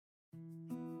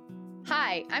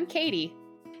Hi, I'm Katie.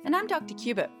 And I'm Dr.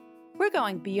 Cubitt. We're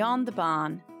going beyond the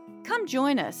barn. Come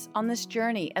join us on this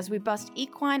journey as we bust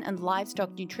equine and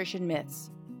livestock nutrition myths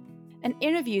and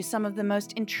interview some of the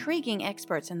most intriguing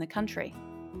experts in the country.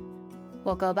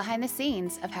 We'll go behind the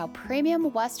scenes of how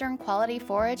premium Western quality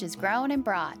forage is grown and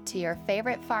brought to your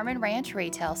favorite farm and ranch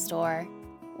retail store.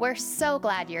 We're so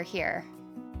glad you're here.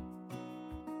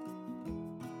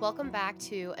 Welcome back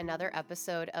to another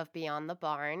episode of Beyond the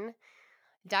Barn.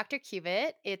 Dr.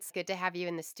 Cubitt, it's good to have you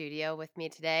in the studio with me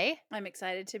today. I'm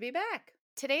excited to be back.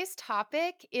 Today's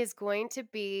topic is going to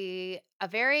be a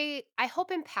very, I hope,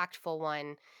 impactful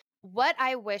one. What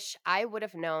I wish I would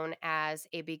have known as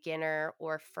a beginner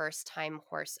or first-time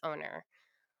horse owner.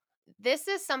 This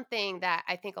is something that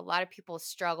I think a lot of people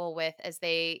struggle with as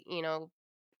they,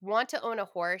 want to own a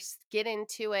horse, get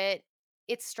into it.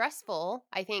 It's stressful,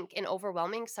 I think, and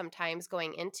overwhelming sometimes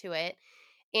going into it.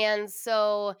 And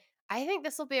so I think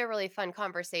this will be a really fun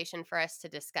conversation for us to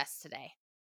discuss today.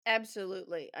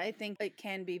 Absolutely. I think it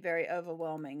can be very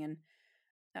overwhelming, and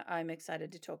I'm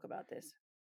excited to talk about this.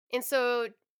 And so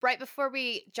right before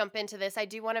we jump into this, I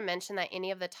do want to mention that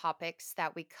any of the topics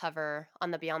that we cover on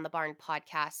the Beyond the Barn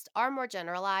podcast are more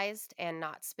generalized and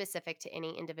not specific to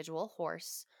any individual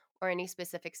horse or any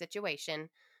specific situation.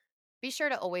 Be sure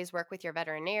to always work with your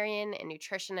veterinarian and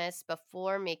nutritionist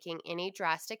before making any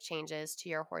drastic changes to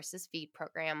your horse's feed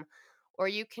program, or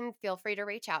you can feel free to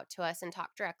reach out to us and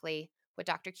talk directly with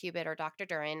Dr. Cubitt or Dr.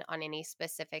 Duran on any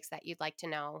specifics that you'd like to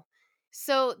know.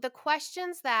 So the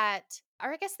questions that,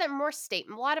 or I guess they're more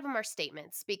a lot of them are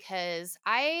statements, because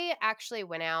I actually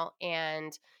went out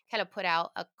and kind of put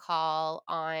out a call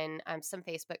on some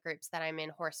Facebook groups that I'm in,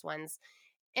 horse ones,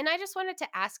 and I just wanted to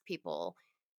ask people,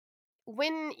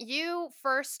 when you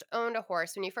first owned a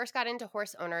horse, when you first got into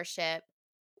horse ownership,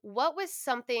 what was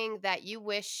something that you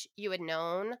wish you had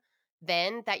known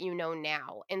then that you know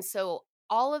now? And so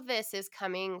all of this is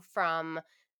coming from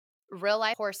real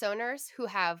life horse owners who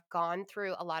have gone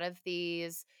through a lot of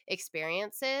these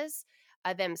experiences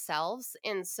themselves.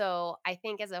 And so I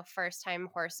think as a first time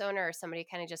horse owner or somebody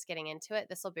kind of just getting into it,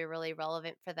 this will be really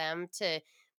relevant for them to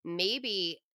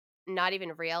maybe not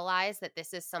even realize that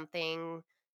this is something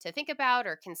to think about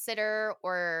or consider,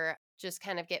 or just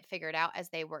kind of get figured out as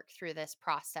they work through this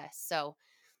process. So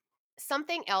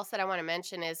something else that I want to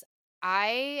mention is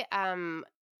I am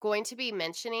going to be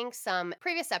mentioning some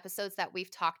previous episodes that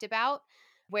we've talked about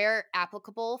where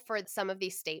applicable for some of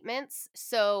these statements.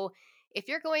 So if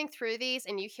you're going through these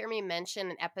and you hear me mention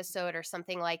an episode or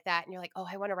something like that, and you're like, oh,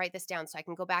 I want to write this down so I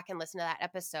can go back and listen to that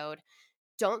episode,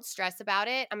 don't stress about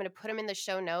it. I'm going to put them in the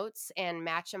show notes and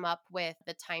match them up with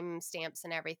the timestamps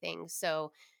and everything.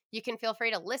 So you can feel free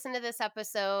to listen to this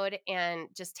episode and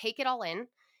just take it all in.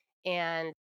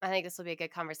 And I think this will be a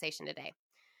good conversation today.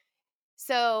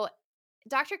 So,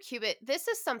 Dr. Cubitt, this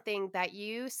is something that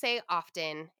you say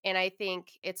often, and I think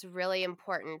it's really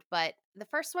important. But the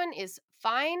first one is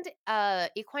find an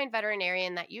equine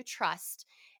veterinarian that you trust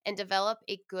and develop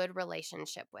a good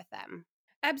relationship with them.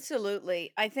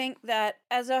 Absolutely. I think that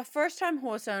as a first-time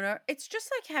horse owner, it's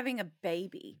just like having a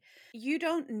baby. You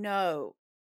don't know.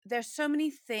 There's so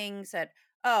many things that,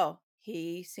 oh,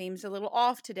 he seems a little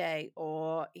off today,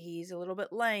 or he's a little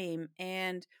bit lame,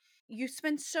 and you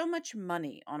spend so much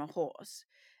money on a horse.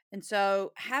 And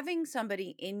so having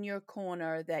somebody in your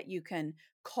corner that you can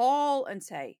call and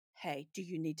say, hey, do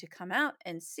you need to come out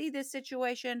and see this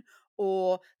situation?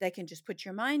 Or they can just put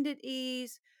your mind at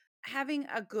ease. Having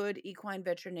a good equine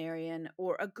veterinarian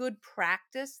or a good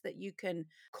practice that you can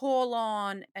call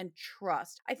on and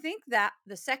trust. I think that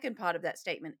the second part of that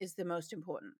statement is the most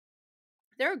important.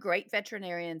 There are great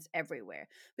veterinarians everywhere,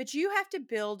 but you have to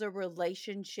build a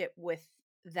relationship with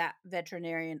that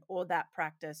veterinarian or that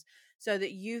practice so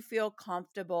that you feel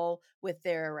comfortable with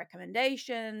their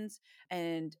recommendations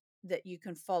and that you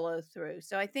can follow through.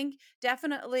 So I think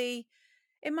definitely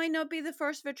it might not be the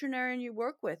first veterinarian you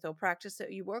work with or practice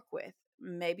that you work with.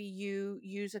 Maybe you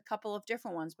use a couple of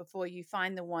different ones before you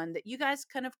find the one that you guys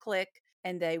kind of click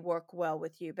and they work well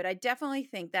with you. But I definitely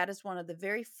think that is one of the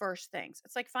very first things.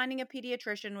 It's like finding a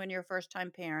pediatrician when you're a first-time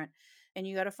parent, and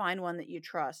you got to find one that you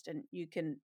trust, and you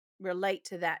can relate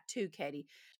to that too, Katie.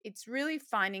 It's really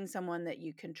finding someone that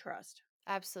you can trust.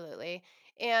 Absolutely.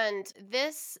 And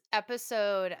this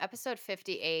episode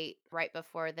 58, right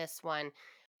before this one,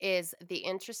 is The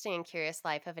Interesting and Curious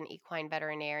Life of an Equine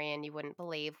Veterinarian You Wouldn't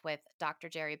Believe with Dr.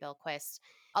 Jerry Bilquist.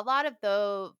 A lot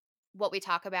of what we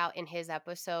talk about in his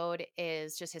episode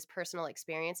is just his personal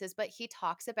experiences, but he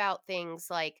talks about things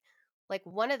like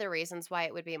one of the reasons why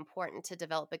it would be important to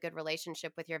develop a good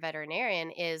relationship with your veterinarian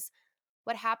is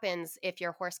what happens if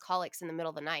your horse colics in the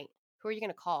middle of the night? Who are you going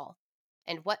to call?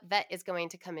 And what vet is going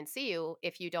to come and see you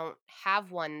if you don't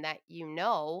have one that you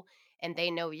know and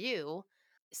they know you?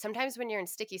 Sometimes when you're in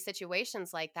sticky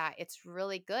situations like that, it's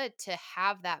really good to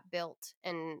have that built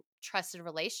and trusted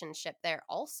relationship there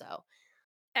also.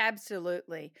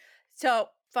 Absolutely. So,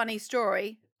 funny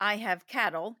story, I have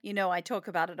cattle, I talk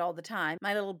about it all the time,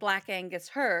 my little Black Angus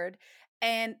herd,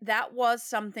 and that was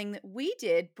something that we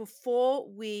did before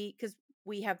because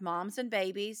we have moms and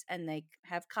babies and they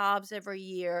have calves every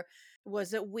year,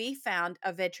 was that we found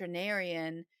a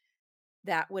veterinarian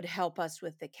that would help us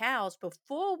with the cows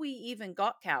before we even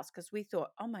got cows because we thought,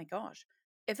 oh my gosh,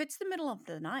 if it's the middle of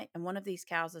the night and one of these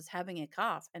cows is having a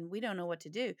cough and we don't know what to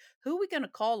do, who are we going to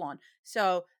call on?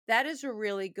 So that is a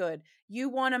really good. You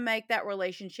want to make that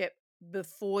relationship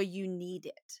before you need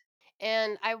it.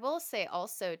 And I will say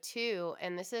also too,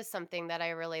 and this is something that I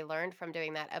really learned from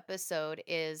doing that episode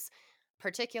is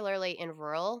particularly in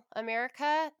rural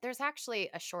America, there's actually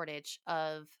a shortage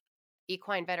of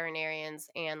equine veterinarians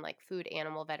and like food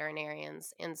animal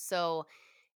veterinarians. And so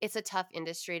it's a tough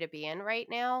industry to be in right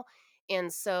now.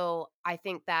 And so I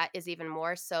think that is even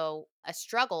more so a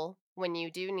struggle when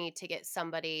you do need to get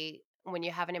somebody when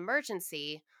you have an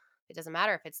emergency. It doesn't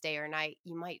matter if it's day or night.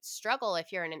 You might struggle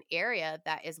if you're in an area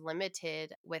that is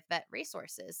limited with vet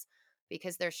resources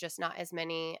because there's just not as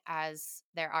many as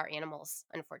there are animals,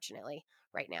 unfortunately,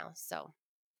 right now. So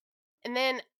and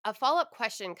then a follow-up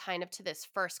question kind of to this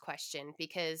first question,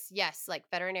 because yes, like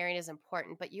veterinarian is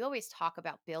important, but you always talk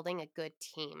about building a good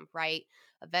team, right?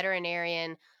 A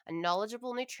veterinarian, a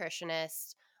knowledgeable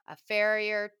nutritionist, a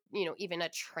farrier, even a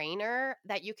trainer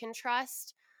that you can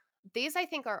trust. These I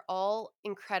think are all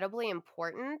incredibly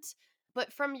important.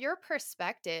 But from your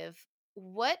perspective,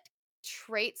 what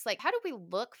traits, like how do we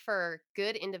look for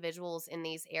good individuals in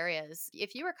these areas?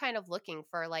 If you were kind of looking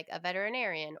for like a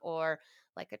veterinarian or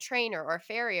like a trainer or a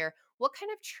farrier, what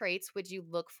kind of traits would you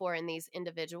look for in these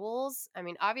individuals? I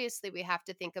mean, obviously, we have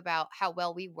to think about how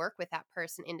well we work with that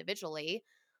person individually,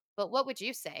 but what would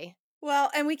you say?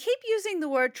 Well, and we keep using the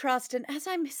word trust. And as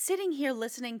I'm sitting here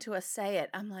listening to us say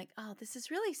it, I'm like, oh, this is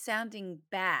really sounding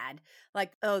bad.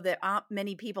 Like, oh, there aren't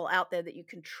many people out there that you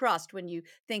can trust when you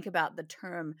think about the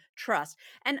term trust.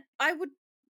 And I would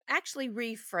actually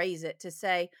rephrase it to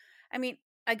say, I mean,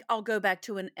 I'll go back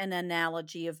to an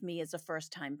analogy of me as a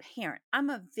first time parent. I'm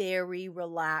a very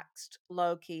relaxed,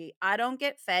 low key. I don't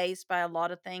get phased by a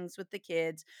lot of things with the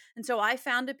kids. And so I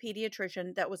found a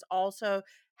pediatrician that was also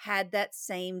had that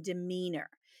same demeanor.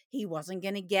 He wasn't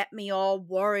going to get me all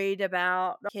worried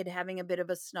about a kid having a bit of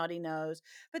a snotty nose.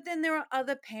 But then there are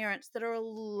other parents that are a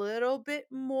little bit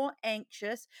more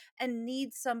anxious and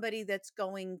need somebody that's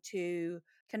going to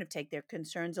kind of take their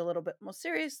concerns a little bit more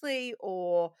seriously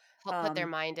or Help put their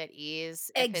mind at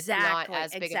ease if it's not exactly,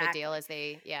 as big of a deal exactly. as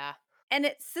they, yeah. And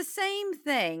it's the same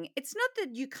thing. It's not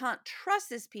that you can't trust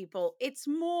these people. It's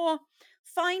more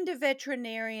find a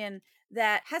veterinarian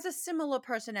that has a similar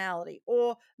personality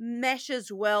or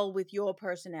meshes well with your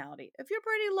personality. If you're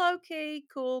pretty low key,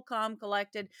 cool, calm,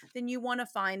 collected, then you want to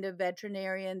find a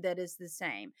veterinarian that is the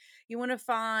same. You want to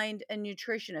find a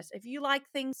nutritionist. If you like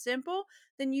things simple,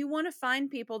 then you want to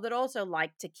find people that also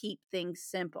like to keep things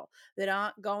simple, that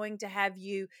aren't going to have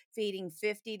you feeding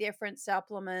 50 different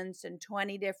supplements and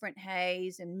 20 different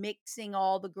hays and mixing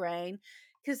all the grain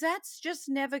because that's just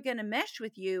never going to mesh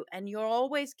with you. And you're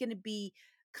always going to be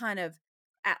kind of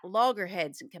at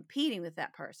loggerheads and competing with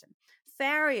that person.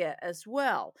 Farrier as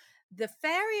well. The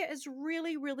farrier is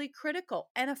really, really critical.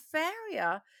 And a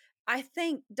farrier, I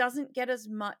think, doesn't get as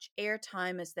much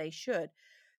airtime as they should.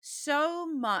 So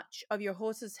much of your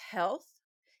horse's health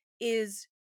is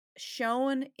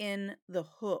shown in the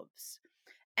hooves.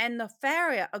 And the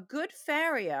farrier, a good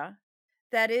farrier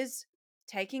that is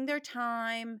taking their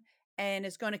time and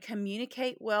is going to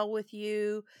communicate well with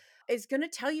you, is going to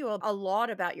tell you a lot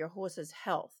about your horse's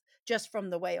health just from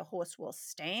the way a horse will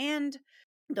stand,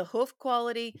 the hoof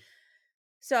quality.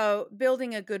 So,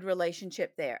 building a good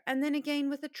relationship there. And then again,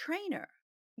 with a trainer,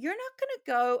 you're not going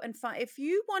to go and find, if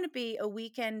you want to be a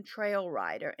weekend trail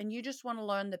rider and you just want to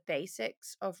learn the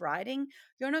basics of riding,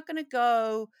 you're not going to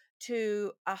go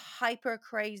to a hyper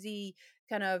crazy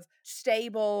kind of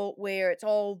stable where it's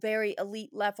all very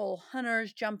elite level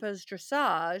hunters, jumpers,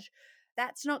 dressage.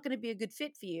 That's not going to be a good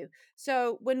fit for you.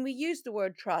 So, when we use the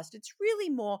word trust, it's really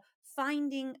more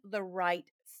finding the right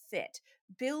fit,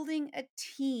 building a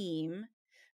team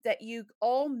that you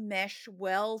all mesh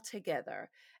well together.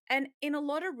 And in a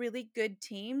lot of really good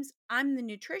teams, I'm the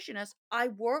nutritionist. I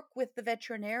work with the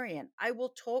veterinarian. I will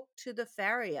talk to the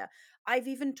farrier. I've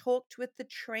even talked with the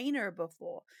trainer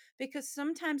before because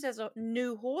sometimes as a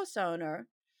new horse owner,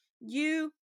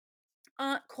 you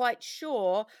aren't quite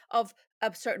sure of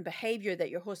a certain behavior that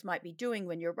your horse might be doing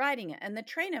when you're riding it. And the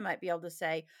trainer might be able to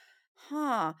say,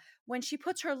 when she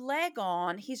puts her leg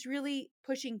on, he's really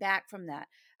pushing back from that.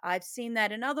 I've seen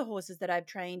that in other horses that I've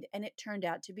trained, and it turned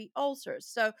out to be ulcers.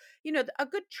 So, a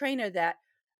good trainer that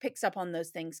picks up on those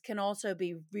things can also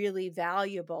be really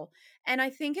valuable. And I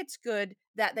think it's good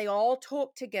that they all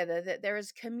talk together, that there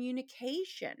is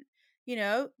communication.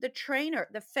 The trainer,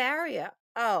 the farrier,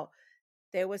 oh,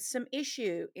 there was some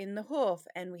issue in the hoof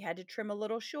and we had to trim a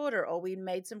little shorter, or we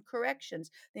made some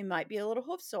corrections. They might be a little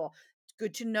hoof sore. It's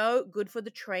good to know, good for the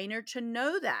trainer to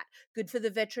know that, good for the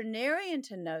veterinarian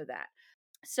to know that.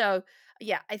 So,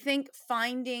 yeah, I think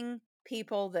finding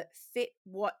people that fit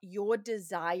what your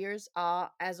desires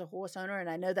are as a horse owner, and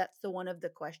I know that's the one of the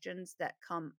questions that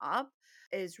come up,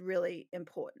 is really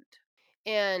important.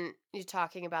 And you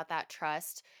talking about that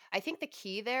trust. I think the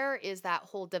key there is that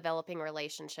whole developing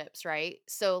relationships, right?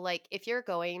 So, like, if you're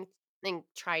going and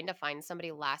trying to find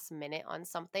somebody last minute on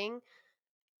something,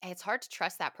 it's hard to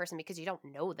trust that person because you don't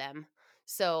know them.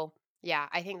 So, yeah,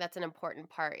 I think that's an important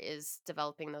part is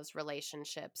developing those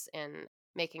relationships and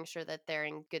making sure that they're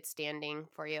in good standing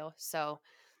for you. So,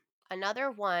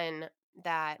 another one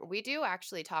that we do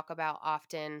actually talk about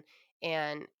often,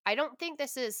 and I don't think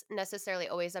this is necessarily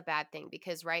always a bad thing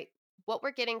because, right, what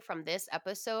we're getting from this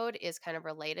episode is kind of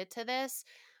related to this,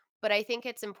 but I think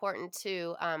it's important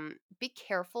to be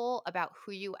careful about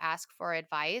who you ask for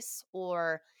advice.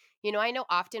 Or, I know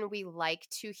often we like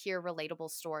to hear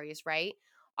relatable stories, right?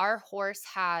 Our horse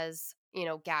has,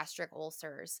 gastric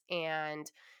ulcers. And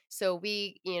so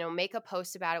we, make a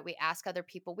post about it. We ask other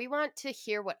people. We want to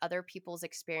hear what other people's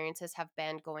experiences have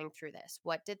been going through this.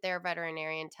 What did their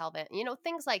veterinarian tell them?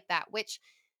 Things like that, which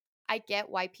I get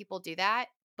why people do that.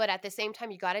 But at the same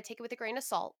time, you got to take it with a grain of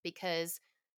salt because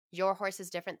your horse is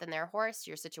different than their horse,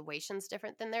 your situation's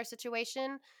different than their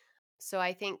situation. So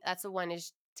I think that's the one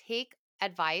is take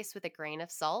advice with a grain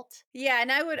of salt. Yeah,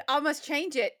 and I would almost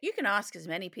change it. You can ask as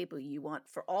many people you want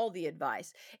for all the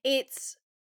advice. It's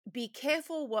be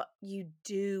careful what you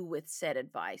do with said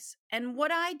advice. And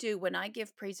what I do when I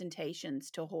give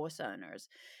presentations to horse owners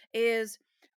is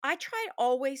I try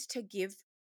always to give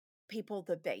people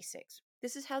the basics.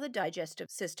 This is how the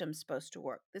digestive system's supposed to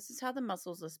work. This is how the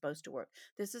muscles are supposed to work.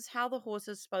 This is how the horse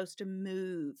is supposed to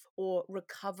move or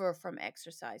recover from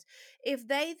exercise. If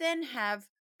they then have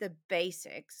the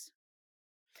basics,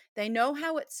 they know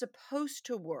how it's supposed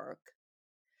to work,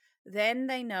 then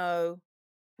they know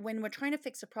when we're trying to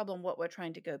fix a problem what we're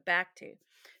trying to go back to.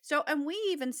 So, and we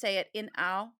even say it in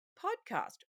our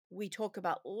podcast. We talk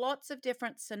about lots of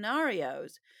different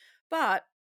scenarios, but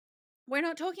we're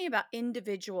not talking about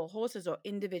individual horses or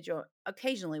individual,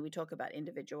 occasionally we talk about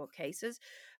individual cases,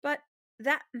 but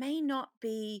that may not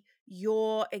be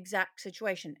your exact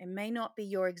situation. It may not be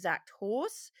your exact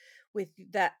horse with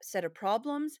that set of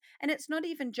problems. And it's not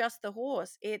even just the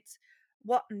horse, it's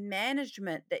what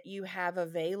management that you have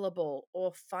available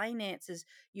or finances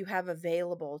you have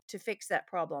available to fix that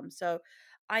problem. So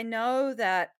I know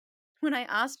that when I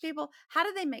ask people, how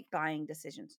do they make buying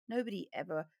decisions? Nobody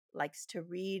ever likes to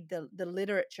read the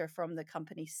literature from the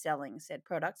company selling said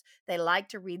products. They like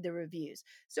to read the reviews.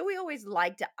 So we always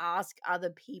like to ask other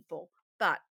people,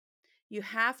 but you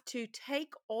have to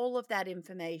take all of that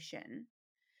information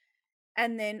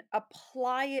and then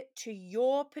apply it to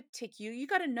your particular, you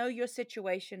got to know your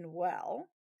situation well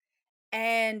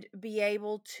and be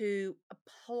able to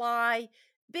apply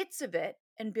bits of it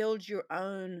and build your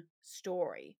own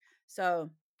story.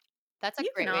 So That's a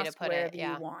you can great way to ask put it. wherever you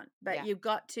Yeah. want, but Yeah. you've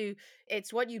got to,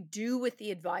 it's what you do with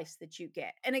the advice that you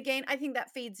get. And again, I think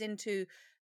that feeds into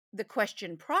the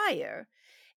question prior.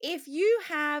 If you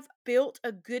have built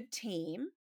a good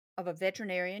team of a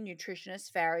veterinarian,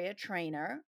 nutritionist, farrier,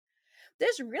 trainer,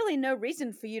 there's really no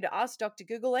reason for you to ask Dr.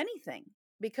 Google anything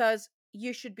because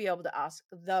you should be able to ask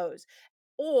those.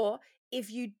 Or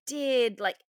if you did,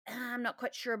 like, I'm not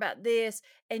quite sure about this,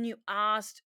 and you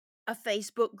asked a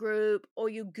Facebook group or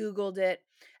you Googled it,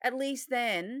 at least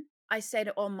then I say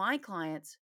to all my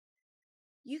clients,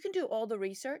 you can do all the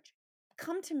research.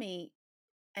 Come to me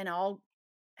and I'll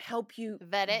help you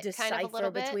Vet it kind of a decipher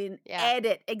little bit. between Yeah.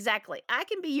 edit. Exactly. I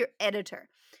can be your editor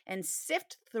and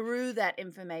sift through that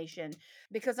information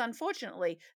because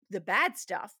unfortunately, the bad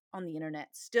stuff on the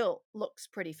internet still looks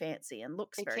pretty fancy and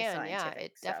looks It very can. Yeah.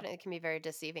 scientific. It So, definitely can be very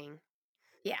deceiving.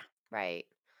 yeah. Right.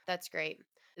 That's great.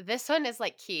 This one is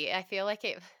like key. I feel like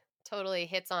it totally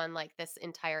hits on like this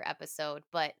entire episode,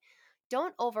 but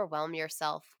don't overwhelm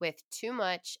yourself with too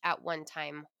much at one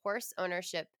time. Horse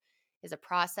ownership is a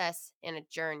process and a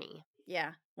journey.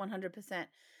 Yeah, 100%.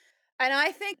 And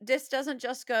I think this doesn't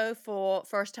just go for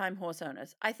first time horse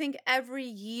owners. I think every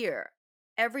year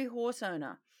every horse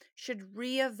owner should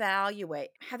reevaluate,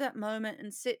 have that moment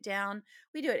and sit down.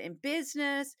 We do it in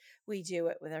business, we do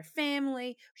it with our family,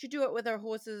 we should do it with our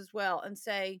horses as well and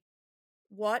say,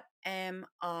 what am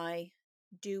I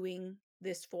doing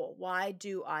this for? Why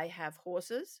do I have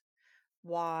horses?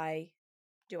 Why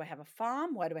do I have a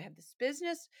farm? Why do I have this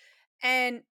business?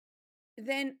 And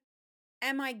then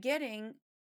am I getting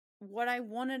what I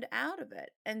wanted out of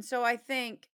it? And so I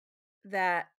think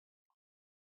that,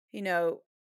 you know,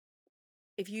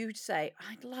 if you say,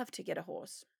 I'd love to get a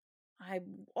horse, I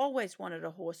always wanted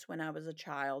a horse when I was a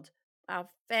child. Our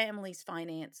family's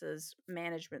finances,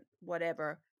 management,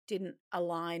 whatever, didn't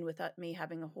align with me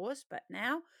having a horse, but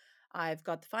now I've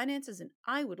got the finances and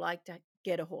I would like to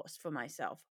get a horse for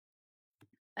myself.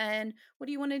 And what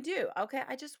do you want to do? Okay,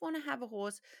 I just want to have a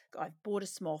horse. I've bought a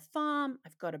small farm.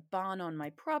 I've got a barn on my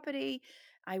property.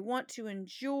 I want to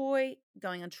enjoy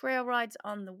going on trail rides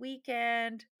on the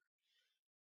weekend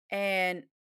and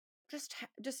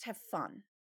just have fun.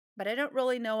 But I don't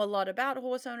really know a lot about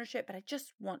horse ownership, but I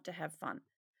just want to have fun.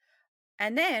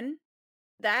 And then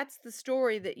that's the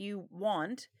story that you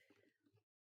want.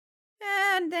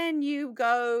 And then you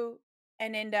go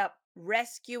and end up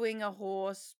rescuing a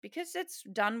horse because it's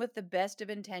done with the best of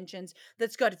intentions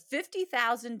that's got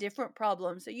 50,000 different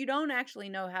problems that you don't actually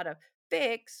know how to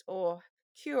fix or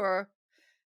cure,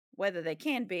 whether they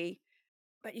can be.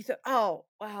 But you thought, oh,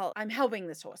 well, I'm helping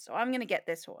this horse, so I'm going to get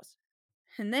this horse.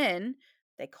 And then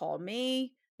they call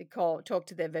me, talk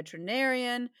to their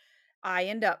veterinarian. I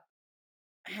end up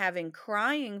having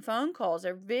crying phone calls.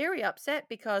 They're very upset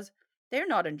because they're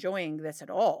not enjoying this at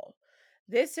all.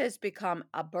 This has become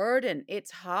a burden.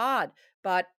 It's hard,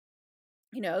 but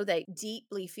they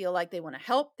deeply feel like they want to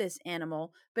help this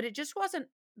animal, but it just wasn't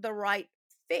the right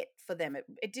fit for them.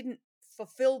 It didn't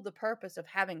fulfill the purpose of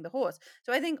having the horse.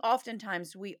 So I think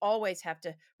oftentimes we always have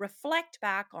to reflect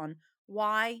back on,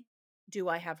 why do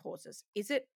I have horses?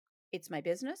 It's my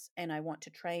business and I want to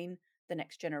train the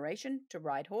next generation to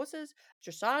ride horses,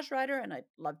 dressage rider, and I'd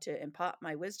love to impart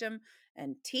my wisdom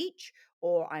and teach,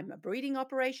 or I'm a breeding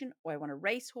operation, or I want to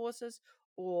race horses,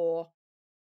 or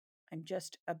I'm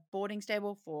just a boarding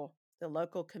stable for the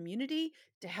local community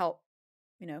to help,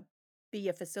 you know, be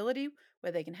a facility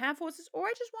where they can have horses, or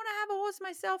I just want to have a horse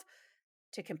myself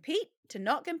to compete, to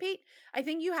not compete. I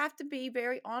think you have to be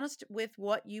very honest with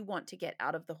what you want to get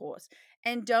out of the horse,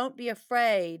 and don't be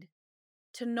afraid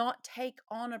to not take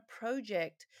on a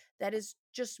project that is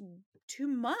just too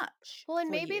much Well, and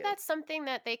for maybe you. that's something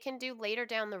that they can do later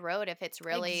down the road if it's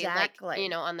really like,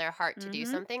 Exactly. on their heart to do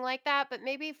Mhm. something like that. But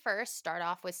maybe first start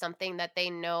off with something that they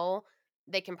know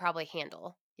they can probably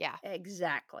handle. Yeah.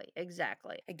 Exactly.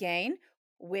 Exactly. Again,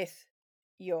 with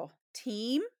your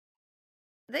team,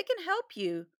 they can help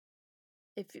you.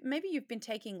 If maybe you've been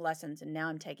taking lessons and now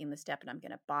I'm taking the step and I'm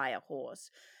going to buy a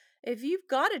horse. If you've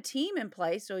got a team in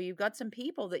place or you've got some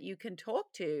people that you can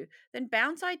talk to, then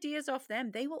bounce ideas off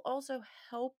them. They will also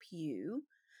help you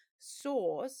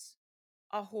source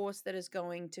a horse that is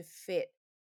going to fit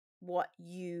what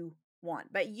you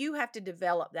want. But you have to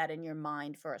develop that in your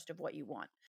mind first of what you want.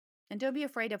 And don't be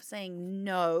afraid of saying,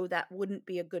 no, that wouldn't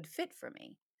be a good fit for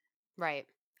me. Right.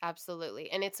 Absolutely.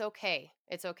 And it's okay.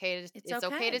 It's okay to It's it's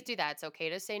okay to okay. do that. It's okay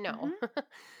to say no. Hmm.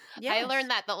 I learned Yes.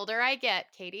 that the older I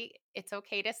get, Katie, it's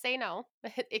okay to say no.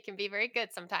 It can be very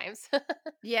good sometimes.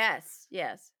 Yes.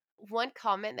 Yes. One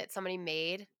comment that somebody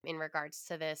made in regards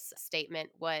to this statement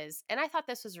was, and I thought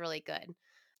this was really good.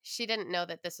 She didn't know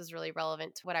that this was really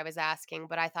relevant to what I was asking,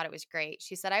 but I thought it was great.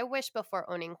 She said, I wish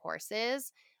before owning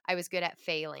horses, I was good at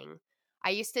failing. I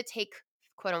used to take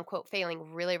quote unquote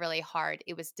failing really, really hard.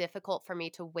 It was difficult for me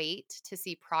to wait to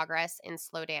see progress and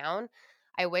slow down.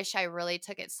 I wish I really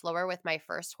took it slower with my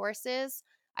first horses.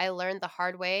 I learned the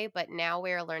hard way, but now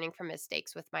we are learning from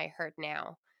mistakes with my herd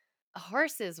now.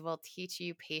 Horses will teach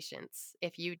you patience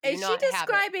if you do Is she not have it.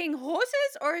 describing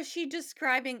horses or is she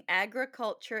describing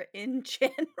agriculture in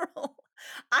general?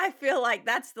 I feel like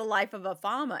that's the life of a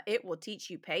farmer. It will teach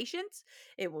you patience.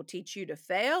 It will teach you to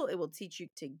fail. It will teach you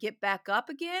to get back up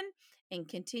again and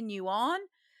continue on.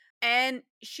 And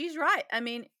she's right. I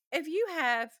mean, if you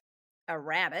have a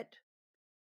rabbit,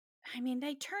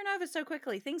 they turn over so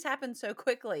quickly. Things happen so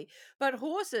quickly. But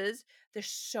horses, there's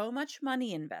so much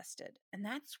money invested. And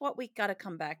that's what we got to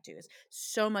come back to, is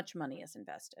so much money is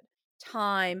invested.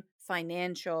 Time,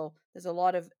 financial, there's a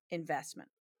lot of investment.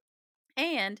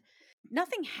 And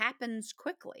nothing happens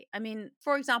quickly.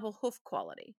 For example, hoof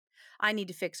quality. I need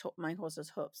to fix my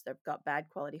horse's hoofs. They've got bad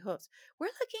quality hoofs. We're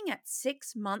looking at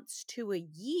 6 months to a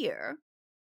year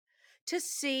to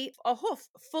see a hoof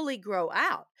fully grow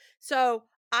out. So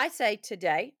I say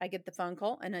today, I get the phone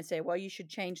call and I say, well, you should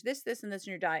change this, this, and this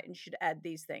in your diet and you should add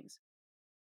these things.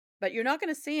 But you're not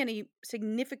going to see any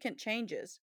significant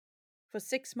changes for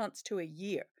 6 months to a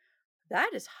year.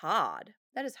 That is hard.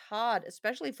 That is hard,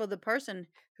 especially for the person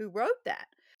who wrote that.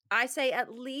 I say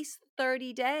at least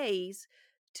 30 days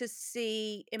to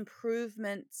see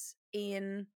improvements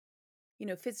in,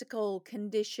 physical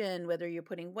condition, whether you're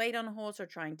putting weight on a horse or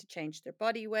trying to change their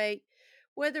body weight,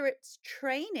 whether it's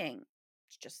training.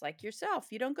 It's just like yourself.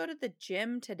 You don't go to the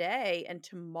gym today and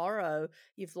tomorrow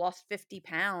you've lost 50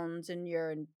 pounds and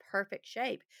you're in perfect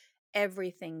shape.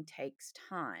 Everything takes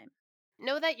time.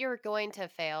 Know that you're going to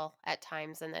fail at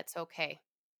times, and that's okay.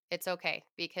 It's okay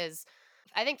because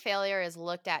I think failure is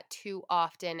looked at too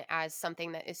often as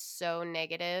something that is so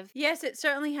negative. Yes, it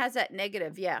certainly has that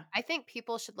negative. Yeah. I think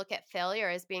people should look at failure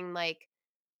as being like,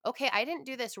 okay, I didn't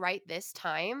do this right this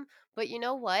time, but you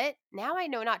know what? Now I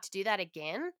know not to do that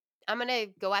again. I'm going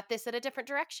to go at this at a different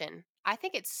direction. I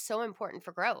think it's so important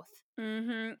for growth.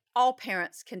 All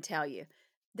parents can tell you.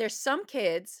 There's some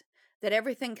kids that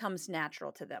everything comes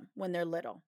natural to them when they're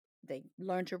little. They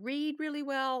learn to read really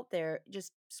well. They're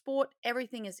just sport,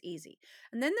 everything is easy.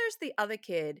 And then there's the other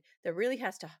kid that really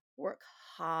has to work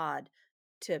hard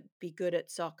to be good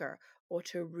at soccer or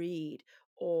to read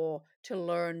or to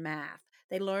learn math.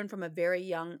 They learn from a very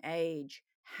young age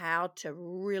how to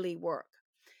really work.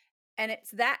 And it's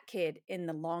that kid in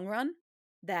the long run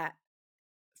that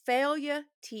failure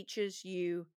teaches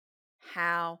you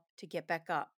how to get back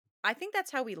up. I think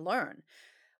that's how we learn.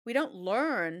 We don't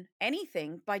learn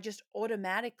anything by just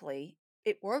automatically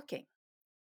it working,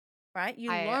 right?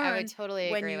 You I would learn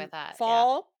totally when agree you with that. Yeah.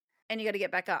 fall and you got to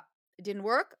get back up. It didn't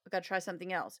work. I got to try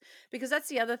something else. Because that's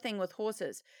the other thing with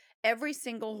horses. Every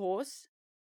single horse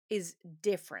is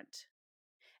different.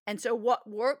 And so what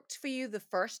worked for you the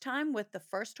first time with the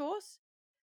first horse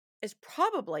is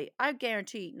probably, I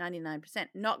guarantee 99%,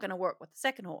 not going to work with the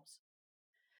second horse.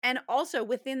 And also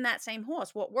within that same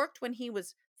horse, what worked when he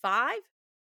was 5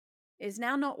 is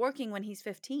now not working when he's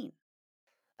 15.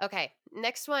 Okay.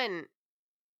 Next one,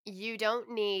 you don't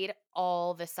need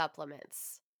all the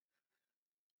supplements.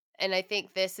 And I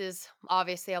think this is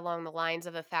obviously along the lines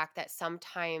of the fact that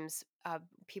sometimes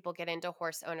people get into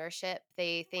horse ownership.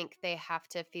 They think they have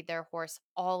to feed their horse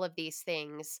all of these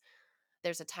things.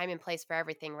 There's a time and place for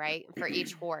everything, right? For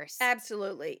each horse.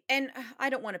 Absolutely. And I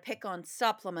don't want to pick on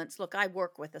supplements. Look, I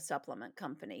work with a supplement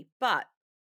company, but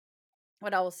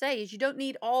what I will say is you don't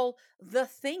need all the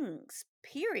things,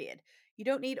 period. You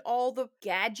don't need all the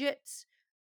gadgets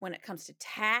when it comes to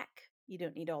tack. You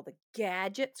don't need all the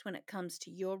gadgets when it comes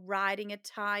to your riding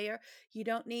attire. You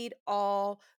don't need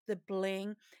all the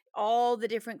bling, all the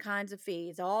different kinds of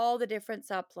feeds, all the different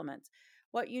supplements.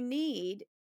 What you need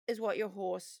is what your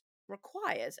horse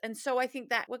requires. And so I think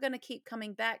that we're going to keep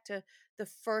coming back to the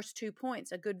first 2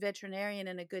 points, a good veterinarian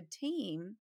and a good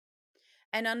team,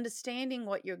 and understanding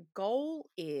what your goal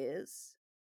is.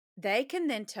 They can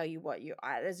then tell you what you,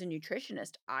 as a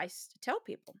nutritionist, tell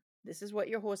people this is what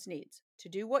your horse needs to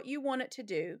do what you want it to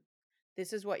do.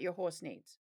 This is what your horse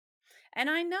needs. And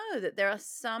I know that there are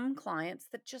some clients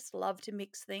that just love to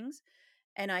mix things,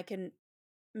 and I can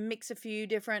mix a few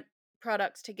different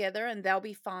products together and they'll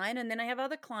be fine. And then I have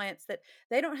other clients that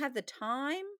they don't have the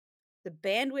time, the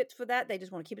bandwidth for that. They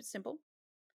just want to keep it simple.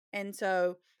 And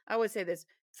so I always say there's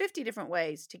 50 different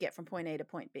ways to get from point A to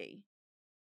point B.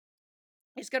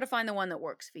 You just got to find the one that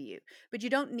works for you. But you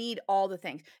don't need all the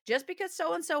things. Just because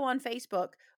so and so on Facebook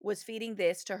was feeding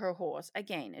this to her horse,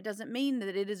 again, it doesn't mean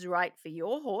that it is right for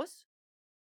your horse.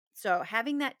 So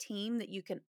having that team that you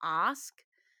can ask,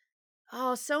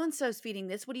 oh, so and so's feeding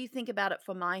this. What do you think about it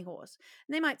for my horse?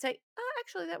 And they might say, oh,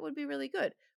 actually, that would be really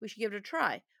good. We should give it a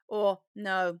try. Or,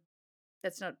 no,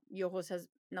 that's not, your horse has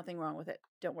nothing wrong with it.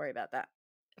 Don't worry about that.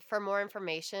 For more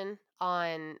information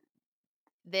on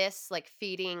this, like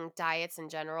feeding diets in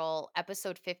general,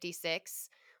 episode 56,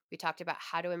 we talked about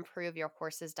how to improve your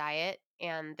horse's diet.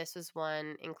 And this was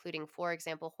one including 4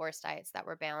 example horse diets that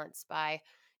were balanced by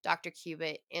Dr.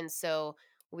 Cubitt. And so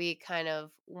we kind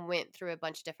of went through a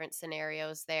bunch of different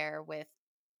scenarios there with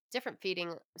different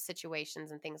feeding situations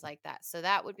and things like that. So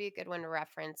that would be a good one to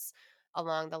reference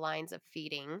along the lines of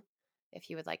feeding if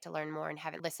you would like to learn more and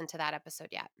haven't listened to that episode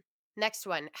yet. Next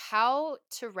one, how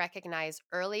to recognize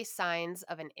early signs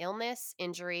of an illness,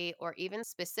 injury, or even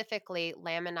specifically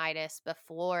laminitis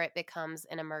before it becomes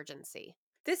an emergency.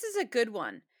 This is a good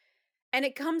one. And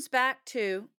it comes back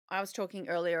to, I was talking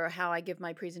earlier how I give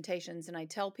my presentations and I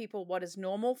tell people what is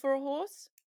normal for a horse.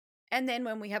 And then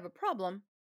when we have a problem,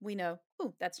 we know,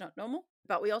 oh, that's not normal.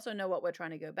 But we also know what we're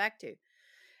trying to go back to.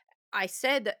 I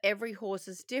said that every horse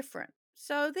is different.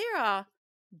 So there are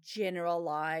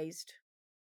generalized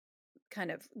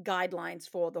kind of guidelines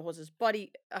for the horse's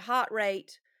body, heart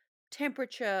rate,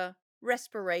 temperature,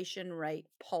 respiration rate,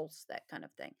 pulse, that kind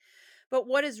of thing. But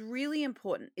what is really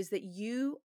important is that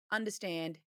you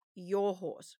understand your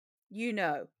horse. You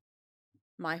know,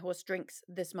 my horse drinks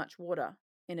this much water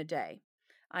in a day.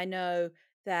 I know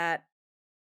that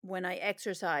when I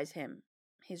exercise him,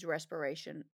 his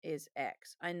respiration is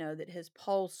X. I know that his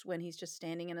pulse when he's just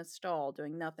standing in a stall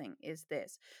doing nothing is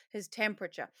this. His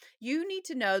temperature. You need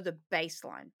to know the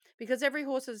baseline because every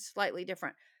horse is slightly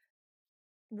different.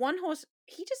 One horse,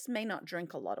 he just may not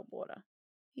drink a lot of water.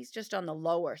 He's just on the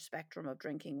lower spectrum of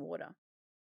drinking water.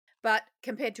 But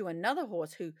compared to another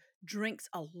horse who drinks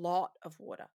a lot of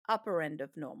water, upper end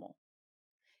of normal,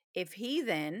 if he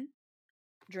then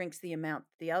drinks the amount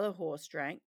the other horse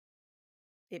drank,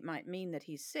 it might mean that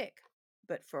he's sick.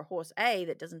 But for horse A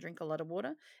that doesn't drink a lot of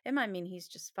water, it might mean he's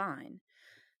just fine.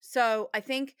 So I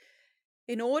think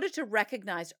in order to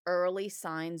recognize early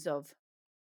signs of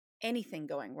anything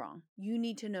going wrong, you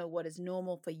need to know what is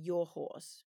normal for your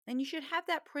horse. And you should have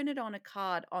that printed on a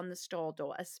card on the stall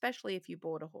door, especially if you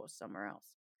bought a horse somewhere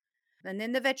else. And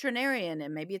then the veterinarian,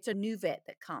 and maybe it's a new vet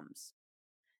that comes,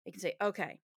 they can say,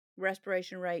 okay,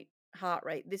 respiration rate, heart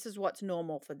rate, this is what's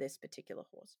normal for this particular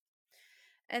horse.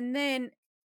 And then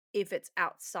if it's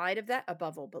outside of that,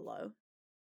 above or below,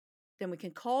 then we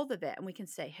can call the vet and we can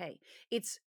say, hey,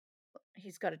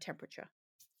 he's got a temperature.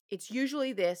 It's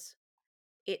usually this.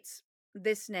 It's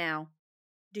this now.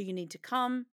 Do you need to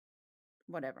come?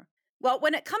 Whatever. Well,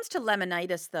 when it comes to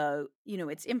laminitis, though,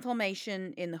 it's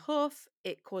inflammation in the hoof.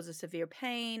 It causes severe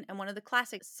pain. And one of the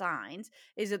classic signs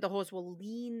is that the horse will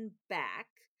lean back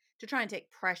to try and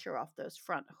take pressure off those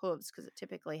front hooves because it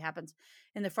typically happens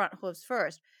in the front hooves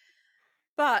first.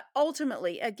 But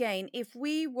ultimately, again, if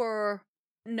we were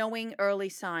knowing early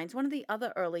signs, one of the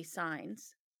other early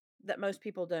signs that most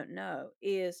people don't know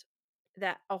is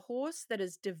that a horse that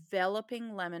is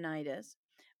developing laminitis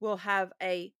will have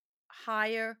a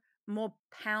higher, more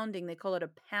pounding, they call it a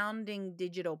pounding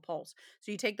digital pulse.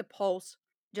 So you take the pulse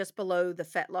just below the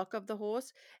fetlock of the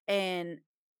horse and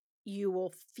you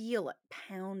will feel it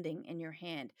pounding in your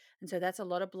hand. And so that's a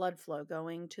lot of blood flow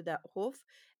going to that hoof.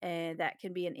 And that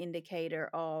can be an indicator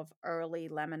of early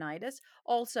laminitis.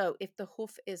 Also, if the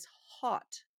hoof is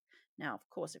hot, now, of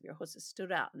course, if your horse is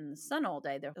stood out in the sun all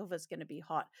day, the hoof is going to be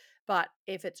hot. But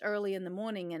if it's early in the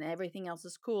morning and everything else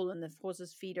is cool and the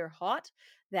horse's feet are hot,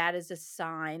 that is a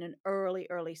sign, an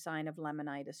early sign of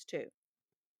laminitis too.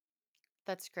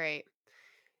 That's great.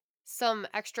 Some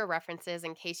extra references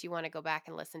in case you want to go back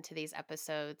and listen to these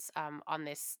episodes on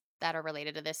this that are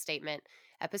related to this statement.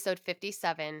 Episode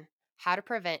 57, How to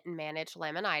Prevent and Manage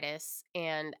Laminitis,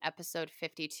 and episode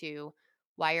 52,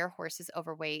 Why Your Horse is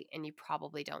Overweight and You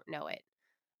Probably Don't Know It.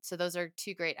 So those are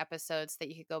two great episodes that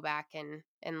you could go back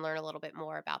and learn a little bit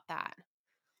more about that.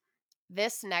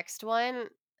 This next one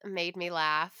made me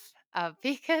laugh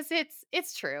because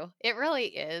it's true. It really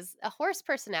is. A horse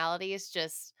personality is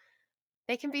just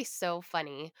they can be so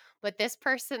funny. But this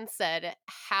person said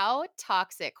how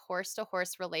toxic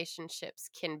horse-to-horse relationships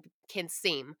can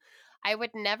seem. I would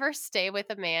never stay with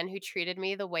a man who treated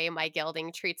me the way my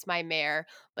gelding treats my mare,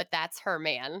 but that's her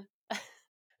man.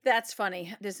 That's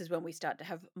funny. This is when we start to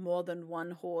have more than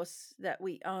one horse that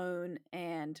we own.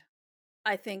 And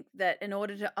I think that in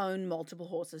order to own multiple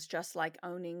horses, just like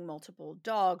owning multiple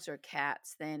dogs or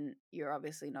cats, then you're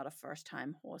obviously not a first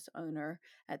time horse owner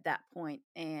at that point.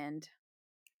 And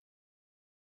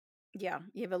yeah,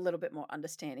 you have a little bit more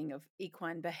understanding of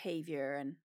equine behavior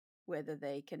and whether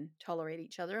they can tolerate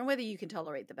each other and whether you can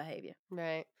tolerate the behavior.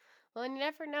 Right. Well, and you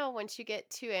never know once you get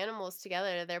two animals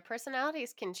together, their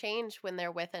personalities can change when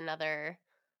they're with another.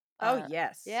 Oh,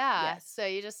 yes. Yeah, Yes. so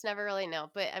you just never really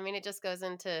know. But I mean, it just goes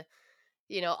into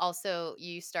also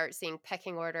you start seeing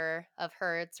pecking order of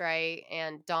herds, right?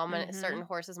 And dominant Mm-hmm. certain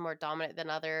horses more dominant than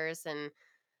others. And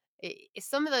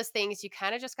some of those things you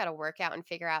kind of just got to work out and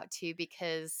figure out too,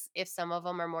 because if some of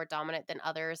them are more dominant than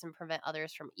others and prevent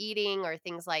others from eating or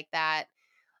things like that,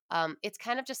 it's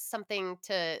kind of just something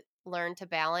to learn to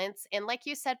balance. And like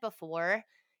you said before,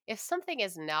 if something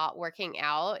is not working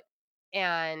out,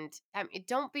 and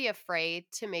don't be afraid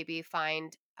to maybe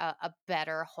find a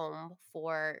better home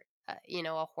for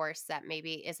a horse that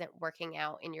maybe isn't working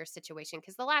out in your situation,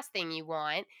 because the last thing you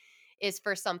want is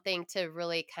for something to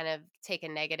really kind of take a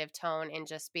negative tone and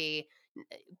just be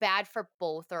bad for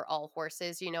both or all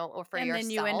horses, or for And then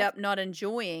you end yourself. up not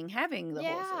enjoying having the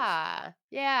horses. Yeah.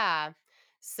 Yeah.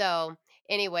 So,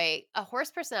 anyway, a horse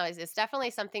personality is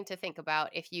definitely something to think about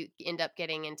if you end up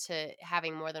getting into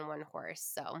having more than one horse.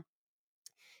 So,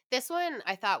 This one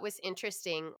I thought was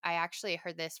interesting. I actually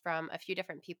heard this from a few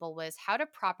different people was how to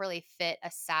properly fit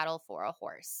a saddle for a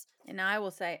horse. And I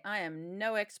will say I am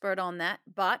no expert on that,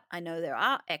 but I know there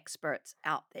are experts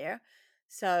out there.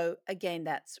 So again,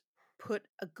 that's put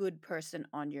a good person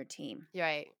on your team.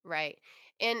 Right, right.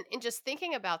 And just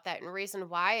thinking about that and reason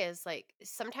why is like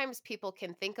sometimes people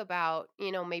can think about,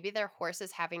 maybe their horse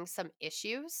is having some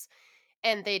issues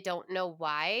and they don't know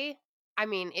why. I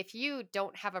mean, if you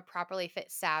don't have a properly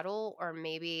fit saddle or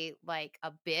maybe like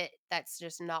a bit that's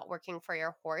just not working for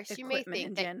your horse, you may Equipment think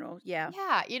in that, general. Yeah.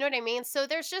 yeah, you know what I mean? So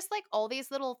there's just like all these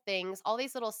little things, all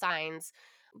these little signs.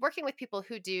 Working with people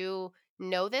who do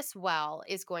know this well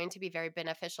is going to be very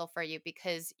beneficial for you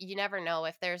because you never know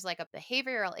if there's like a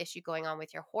behavioral issue going on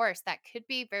with your horse that could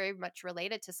be very much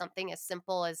related to something as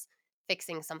simple as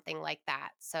fixing something like that.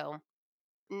 So,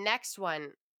 next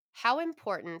one, how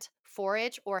important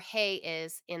forage or hay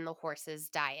is in the horse's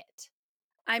diet.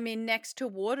 I mean, next to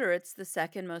water, it's the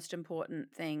second most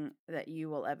important thing that you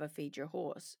will ever feed your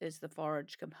horse is the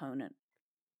forage component.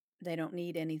 They don't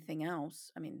need anything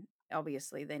else. I mean,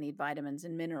 obviously they need vitamins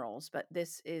and minerals, but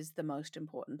this is the most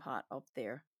important part of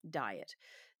their diet.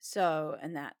 So,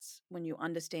 and that's when you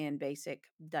understand basic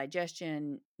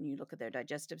digestion, you look at their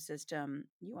digestive system,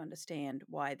 you understand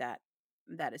why that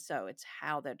is so. It's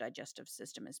how their digestive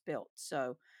system is built.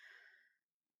 So,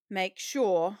 make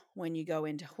sure when you go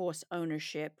into horse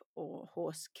ownership or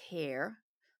horse care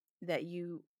that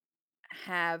you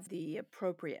have the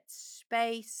appropriate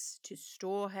space to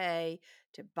store hay,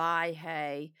 to buy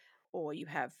hay, or you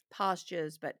have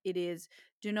pastures, but it is,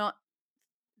 do not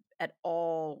at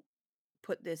all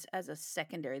put this as a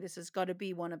secondary. This has got to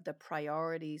be one of the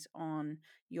priorities on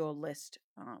your list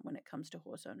when it comes to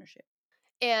horse ownership.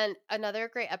 And another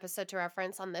great episode to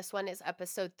reference on this one is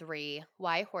episode 3,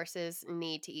 Why Horses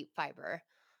Need to Eat Fiber.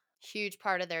 Huge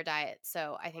part of their diet.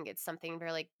 So I think it's something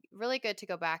really, really good to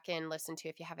go back and listen to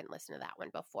if you haven't listened to that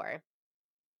one before.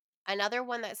 Another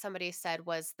one that somebody said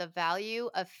was the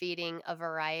value of feeding a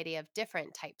variety of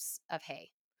different types of hay.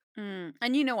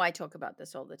 And you know, I talk about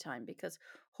this all the time because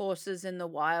horses in the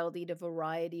wild eat a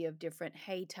variety of different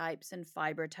hay types and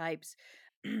fiber types.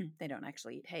 They don't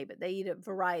actually eat hay, but they eat a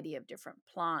variety of different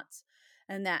plants.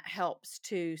 And that helps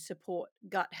to support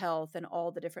gut health and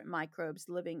all the different microbes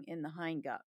living in the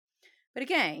hindgut. But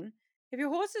again, if your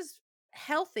horse is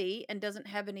healthy and doesn't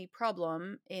have any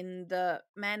problem in the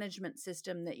management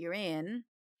system that you're in,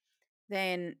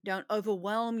 then don't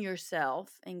overwhelm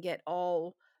yourself and get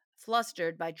all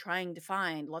flustered by trying to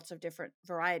find lots of different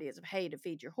varieties of hay to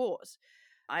feed your horse.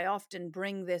 I often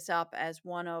bring this up as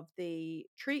one of the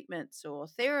treatments or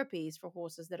therapies for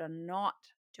horses that are not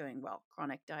doing well: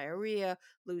 chronic diarrhea,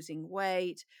 losing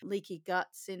weight, leaky gut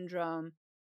syndrome.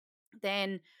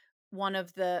 Then one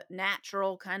of the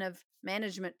natural kind of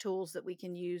management tools that we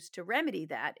can use to remedy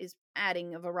that is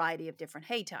adding a variety of different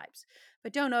hay types.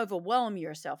 But don't overwhelm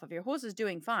yourself. If your horse is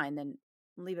doing fine, then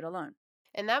leave it alone.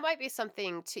 And that might be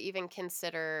something to even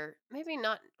consider, maybe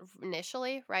not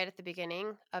initially right at the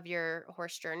beginning of your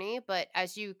horse journey, but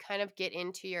as you kind of get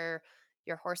into your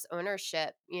horse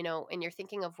ownership, and you're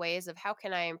thinking of ways of how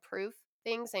can I improve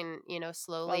things and,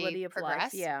 slowly Quality of life.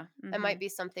 progress, Yeah. that might be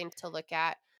something to look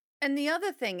at. And the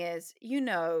other thing is, you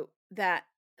know, that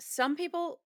some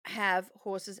people have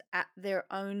horses at their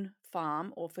own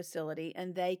farm or facility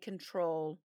and they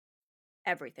control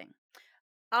everything.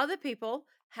 Other people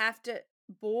have to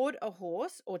board a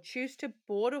horse or choose to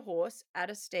board a horse at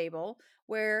a stable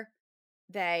where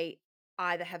they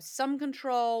either have some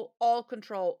control, all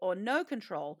control, or no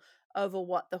control over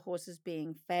what the horse is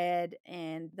being fed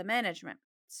and the management.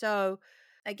 So,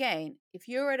 again, if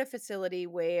you're at a facility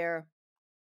where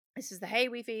this is the hay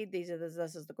we feed, this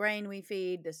is the grain we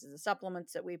feed, this is the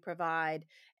supplements that we provide,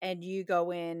 and you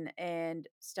go in and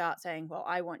start saying, well,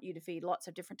 I want you to feed lots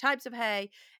of different types of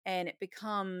hay, and it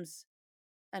becomes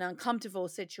an uncomfortable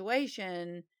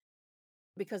situation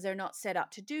because they're not set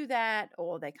up to do that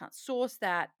or they can't source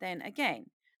that, then again,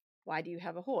 why do you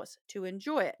have a horse? To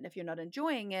enjoy it. And if you're not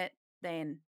enjoying it,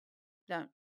 then don't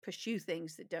pursue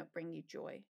things that don't bring you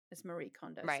joy, as Marie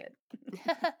Kondo Right.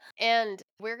 said. And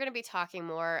we're going to be talking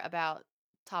more about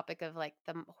topic of like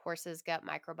the horse's gut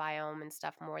microbiome and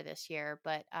stuff more this year,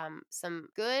 but some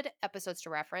good episodes to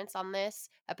reference on this: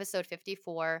 episode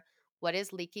 54, what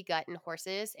is leaky gut in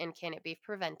horses and can it be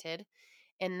prevented?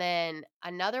 And then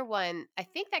another one I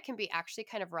think that can be actually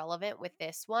kind of relevant with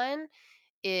this one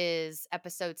is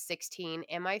episode 16,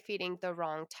 am I feeding the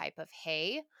wrong type of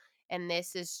hay? And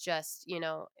this is just,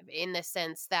 in the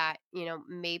sense that,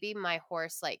 maybe my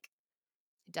horse like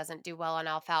doesn't do well on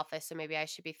alfalfa, so maybe I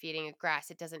should be feeding it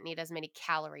grass. It doesn't need as many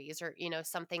calories or,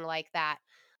 something like that.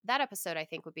 That episode I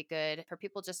think would be good for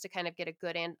people just to kind of get a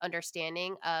good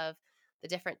understanding of the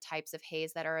different types of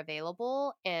hays that are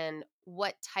available and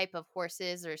what type of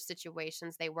horses or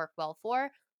situations they work well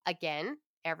for. Again,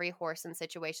 every horse and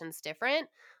situation is different,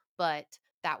 but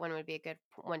that one would be a good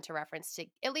one to reference to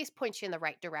at least point you in the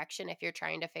right direction if you're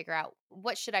trying to figure out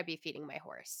what should I be feeding my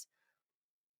horse.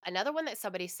 Another one that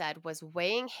somebody said was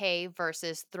weighing hay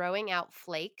versus throwing out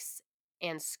flakes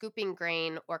and scooping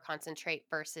grain or concentrate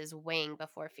versus weighing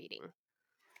before feeding.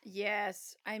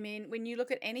 Yes. I mean, when you look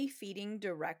at any feeding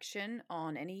direction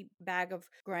on any bag of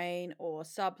grain or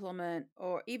supplement,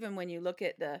 or even when you look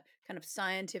at the kind of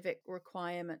scientific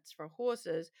requirements for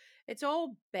horses, it's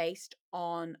all based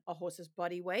on a horse's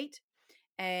body weight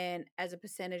and as a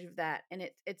percentage of that. And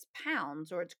it's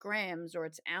pounds or it's grams or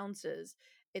it's ounces.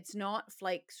 It's not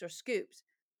flakes or scoops.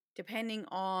 Depending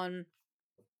on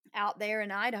out there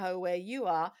in Idaho where you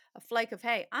are, a flake of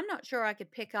hay. I'm not sure I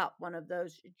could pick up one of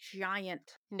those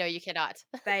giant No, you cannot.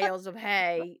 bales of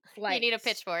hay You need a flakes.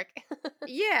 pitchfork.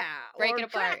 Yeah, Break or it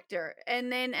apart. tractor.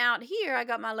 And then out here, I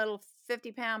got my little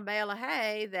 50-pound bale of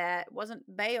hay that wasn't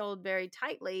baled very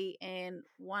tightly, and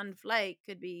one flake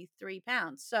could be 3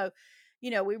 pounds. So,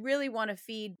 we really want to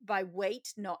feed by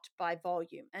weight, not by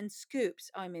volume. And scoops,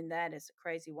 I mean, that is a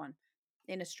crazy one.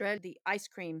 In Australia, the ice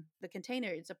cream, the container,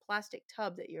 it's a plastic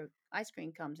tub that your ice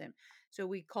cream comes in. So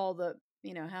we call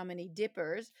how many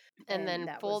dippers, And and then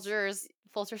that was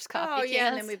Folgers oh, coffee yeah,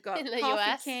 and then cans we've in got the coffee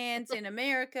US. cans in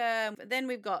America. Then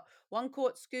we've got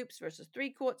 1-quart scoops versus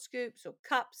 3-quart scoops or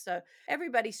cups. So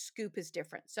everybody's scoop is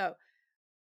different. So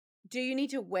do you need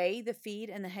to weigh the feed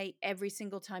and the hay every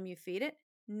single time you feed it?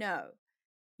 No.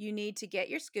 You need to get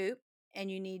your scoop and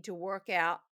you need to work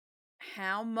out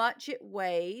how much it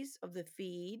weighs of the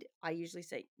feed. I usually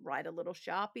say write a little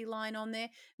Sharpie line on there,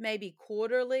 maybe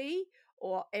quarterly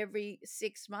or every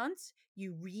 6 months.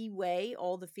 You reweigh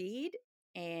all the feed.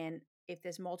 And if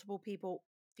there's multiple people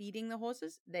feeding the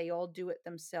horses, they all do it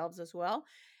themselves as well.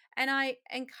 And I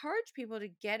encourage people to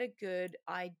get a good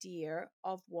idea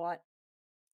of what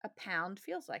a pound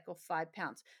feels like, or 5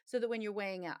 pounds, so that when you're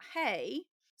weighing out hay,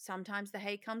 sometimes the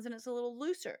hay comes and it's a little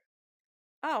looser.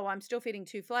 Oh, I'm still feeding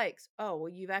 2 flakes. Oh, well,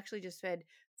 you've actually just fed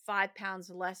 5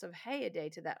 pounds less of hay a day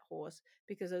to that horse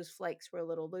because those flakes were a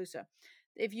little looser.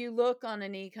 If you look on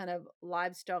any kind of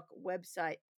livestock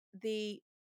website, the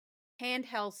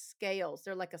handheld scales,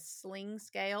 they're like a sling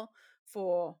scale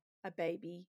for a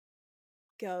baby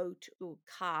goat or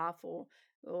calf or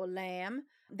lamb.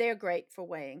 They're great for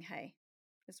weighing hay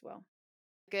as well.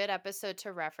 Good episode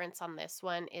to reference on this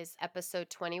one is episode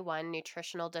 21,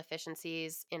 Nutritional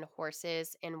Deficiencies in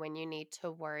Horses and When You Need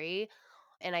to Worry.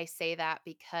 And I say that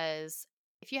because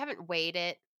if you haven't weighed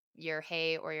it, your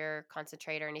hay or your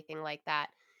concentrate or anything like that,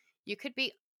 you could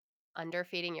be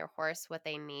underfeeding your horse what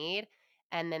they need.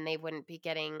 And then they wouldn't be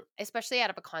getting, especially out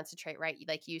of a concentrate, right?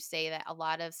 Like you say that a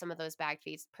lot of some of those bag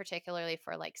feeds, particularly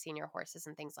for like senior horses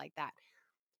and things like that,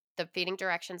 the feeding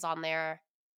directions on there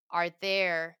are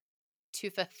there to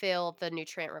fulfill the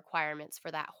nutrient requirements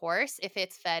for that horse if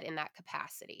it's fed in that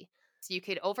capacity. So you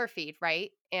could overfeed,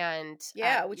 right? And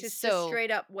Yeah, which is just straight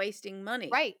up wasting money.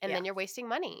 right, and Yeah. then you're wasting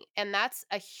money. And that's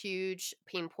a huge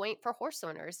pain point for horse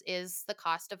owners is the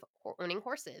cost of owning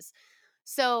horses.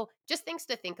 So just things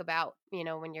to think about,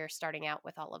 when you're starting out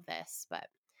with all of this. But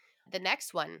the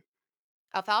next one,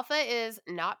 alfalfa is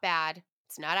not bad.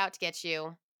 It's not out to get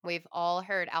you. We've all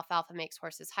heard alfalfa makes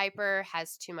horses hyper,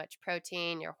 has too much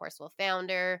protein, your horse will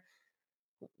founder.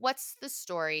 What's the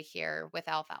story here with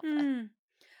alfalfa? Hmm.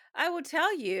 I will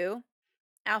tell you,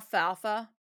 alfalfa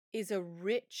is a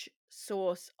rich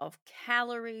source of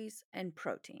calories and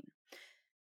protein.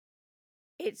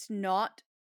 It's not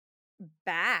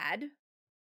bad,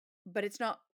 but it's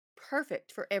not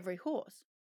perfect for every horse.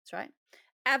 That's right.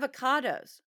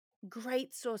 Avocados,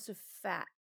 great source of fat,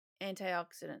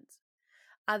 antioxidants.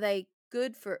 Are they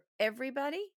good for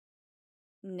everybody?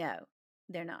 No,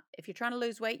 they're not. If you're trying to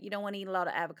lose weight, you don't want to eat a lot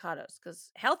of avocados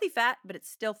because healthy fat, but it's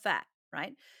still fat,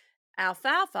 right?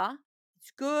 Alfalfa,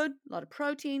 it's good, a lot of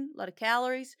protein, a lot of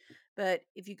calories. But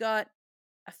if you got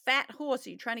a fat horse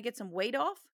and you're trying to get some weight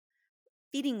off,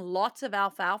 feeding lots of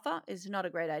alfalfa is not a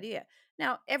great idea.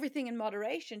 Now, everything in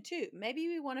moderation too. Maybe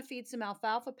we want to feed some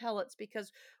alfalfa pellets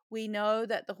because we know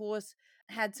that the horse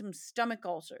had some stomach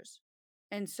ulcers.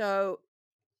 And so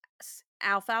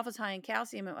alfalfa is high in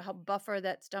calcium. It will help buffer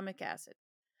that stomach acid.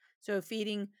 So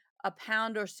feeding a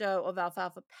pound or so of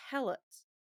alfalfa pellets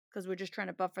because we're just trying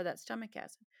to buffer that stomach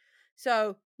acid.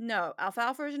 So no,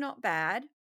 alfalfa is not bad.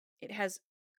 It has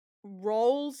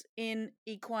roles in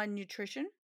equine nutrition.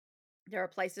 There are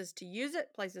places to use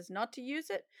it, places not to use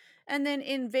it, and then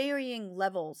in varying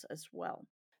levels as well.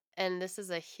 And this is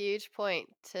a huge point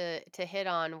to hit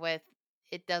on with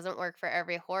it doesn't work for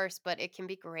every horse, but it can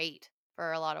be great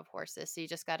for a lot of horses. So you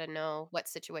just got to know what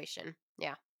situation.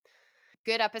 Yeah.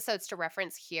 Good episodes to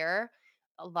reference here.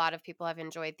 A lot of people have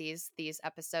enjoyed these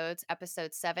episodes.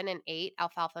 Episodes 7 and 8,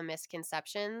 Alfalfa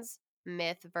Misconceptions,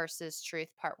 Myth versus Truth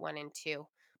Part 1 and 2.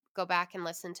 Go back and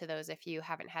listen to those if you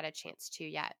haven't had a chance to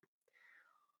yet.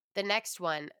 The next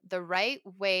one, the right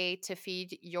way to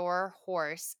feed your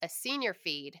horse a senior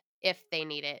feed if they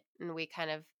need it. And we kind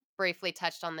of briefly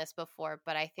touched on this before,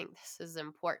 but I think this is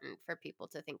important for people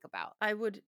to think about. I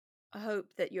would hope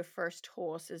that your first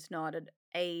horse is not an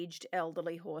aged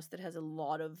elderly horse that has a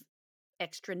lot of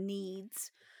extra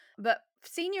needs. But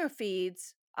senior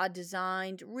feeds are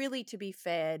designed really to be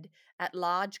fed at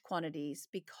large quantities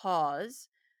because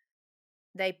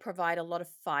they provide a lot of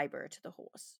fiber to the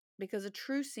horse. Because a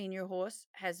true senior horse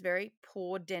has very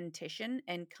poor dentition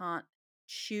and can't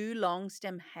chew long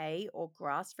stem hay or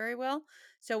grass very well.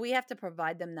 So we have to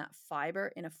provide them that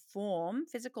fiber in a form,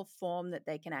 physical form that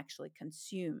they can actually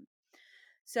consume.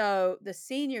 So the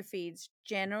senior feeds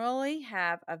generally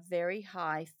have a very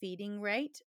high feeding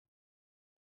rate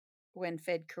when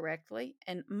fed correctly,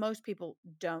 and most people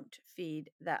don't feed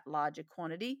that larger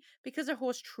quantity because a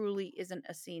horse truly isn't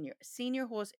a senior. A senior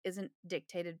horse isn't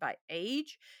dictated by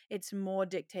age, it's more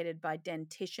dictated by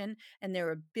dentition and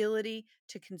their ability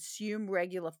to consume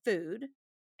regular food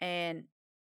and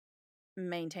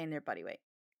maintain their body weight.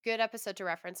 Good episode to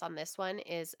reference on this one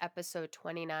is episode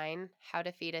 29, How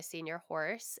to Feed a Senior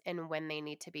Horse and When They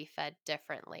Need to Be Fed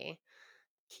Differently.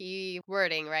 Key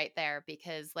wording right there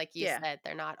because, like you Yeah. said,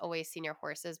 they're not always senior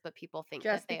horses, but people think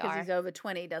that Just they because are. he's over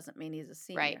 20 doesn't mean he's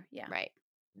a Right, senior. Yeah. right.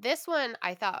 This one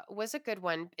I thought was a good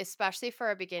one, especially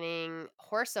for a beginning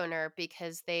horse owner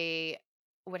because they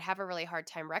would have a really hard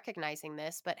time recognizing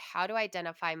this. But how to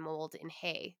identify mold in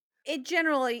hay? It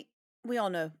generally, we all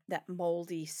know that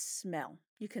moldy smell.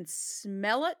 You can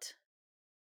smell it.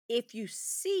 If you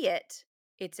see it,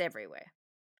 it's everywhere.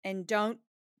 And don't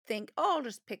think, oh, I'll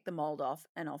just pick the mold off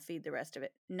and I'll feed the rest of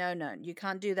it. No, no, you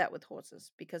can't do that with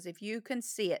horses because if you can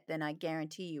see it, then I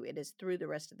guarantee you it is through the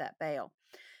rest of that bale.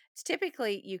 It's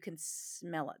typically you can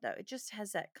smell it though. It just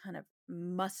has that kind of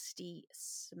musty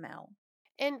smell.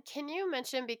 And can you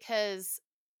mention because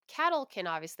cattle can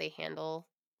obviously handle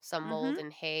some mold Hmm.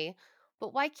 in hay,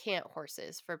 but why can't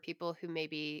horses for people who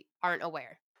maybe aren't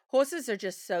aware? Horses are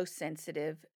just so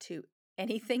sensitive to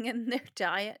anything in their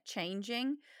diet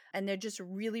changing, and they're just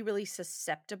really, really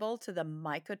susceptible to the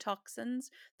mycotoxins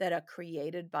that are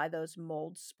created by those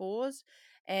mold spores.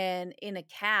 And in a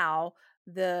cow,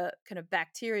 the kind of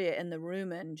bacteria in the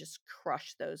rumen just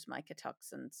crush those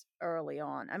mycotoxins early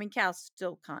on. I mean, cows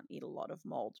still can't eat a lot of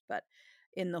mold, but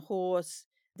in the horse,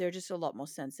 they're just a lot more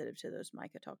sensitive to those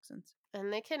mycotoxins.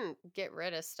 And they can get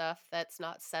rid of stuff that's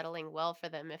not settling well for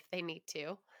them if they need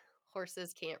to.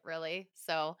 Horses can't really.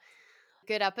 So,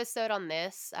 good episode on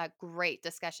this. A great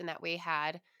discussion that we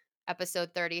had.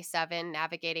 Episode 37,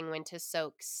 Navigating When to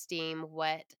Soak, Steam,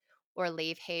 Wet, or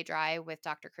Leave Hay Dry with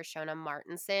Dr. Krishona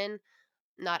Martinson.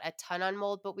 Not a ton on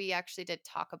mold, but we actually did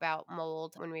talk about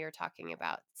mold when we were talking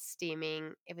about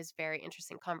steaming. It was very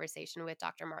interesting conversation with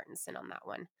Dr. Martinson on that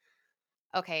one.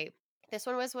 Okay, this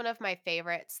one was one of my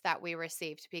favorites that we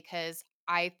received because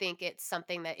I think it's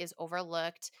something that is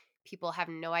overlooked. People have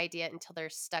no idea until they're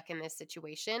stuck in this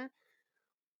situation.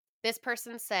 This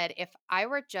person said, if I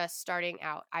were just starting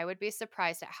out, I would be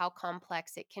surprised at how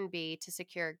complex it can be to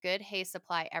secure a good hay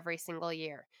supply every single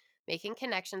year. Making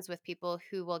connections with people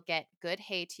who will get good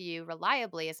hay to you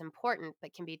reliably is important,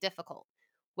 but can be difficult.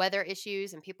 Weather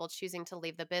issues and people choosing to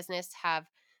leave the business have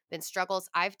been struggles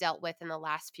I've dealt with in the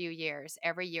last few years.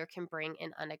 Every year can bring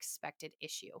an unexpected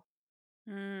issue.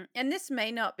 And this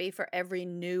may not be for every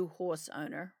new horse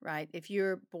owner, right? If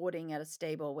you're boarding at a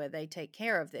stable where they take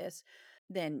care of this,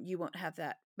 then you won't have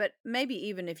that. But maybe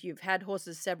even if you've had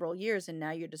horses several years and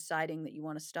now you're deciding that you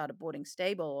want to start a boarding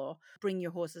stable or bring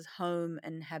your horses home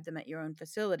and have them at your own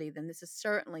facility, then this is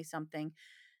certainly something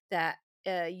that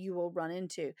you will run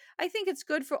into. I think it's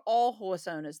good for all horse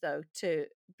owners, though, to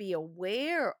be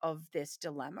aware of this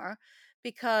dilemma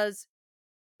because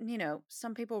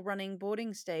some people running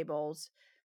boarding stables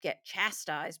get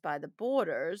chastised by the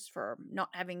boarders for not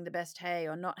having the best hay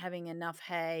or not having enough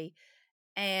hay.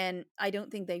 And I don't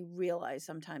think they realize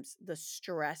sometimes the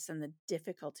stress and the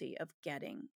difficulty of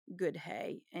getting good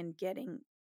hay and getting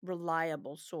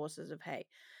reliable sources of hay.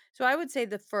 So I would say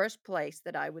the first place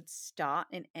that I would start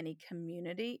in any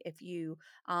community, if you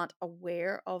aren't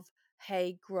aware of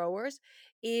hay growers,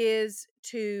 is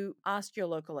to ask your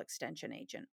local extension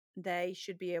agent They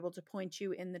should be able to point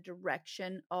you in the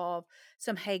direction of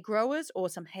some hay growers or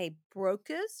some hay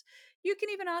brokers. You can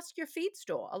even ask your feed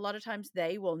store. A lot of times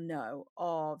they will know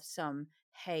of some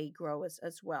hay growers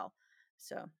as well.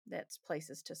 So that's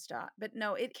places to start. But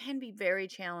no, it can be very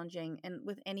challenging. And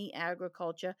with any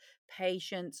agriculture,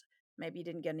 patience, maybe you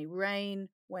didn't get any rain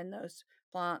when those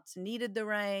plants needed the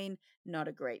rain, not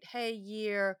a great hay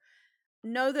year.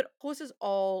 Know that horses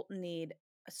all need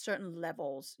certain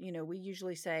levels. We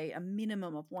usually say a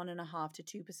minimum of 1.5 to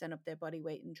 2% of their body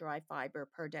weight in dry fiber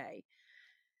per day.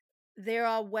 There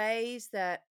are ways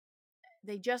that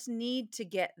they just need to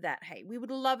get that hay. We would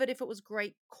love it if it was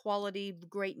great quality,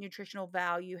 great nutritional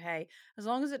value hay, as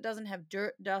long as it doesn't have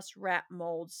dirt, dust, rat,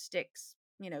 mold, sticks,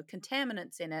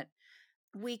 contaminants in it.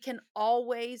 We can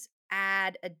always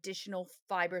add additional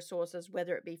fiber sources,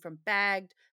 whether it be from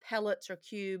bagged pellets or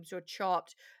cubes or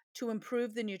chopped, to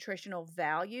improve the nutritional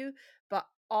value. But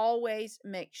always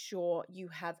make sure you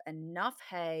have enough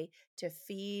hay to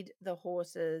feed the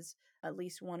horses at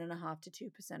least 1.5 to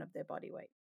 2% of their body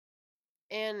weight.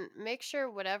 And make sure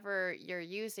whatever you're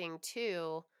using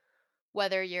too,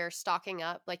 whether you're stocking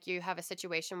up, like you have a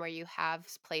situation where you have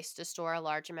place to store a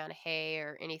large amount of hay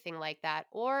or anything like that,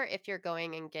 or if you're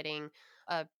going and getting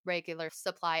a regular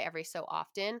supply every so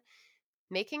often,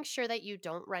 making sure that you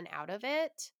don't run out of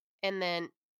it and then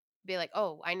be like,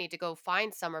 oh, I need to go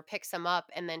find some or pick some up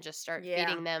and then just start Yeah,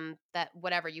 feeding them that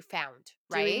whatever you found,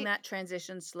 doing right? that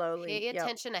transition slowly. Pay Yep.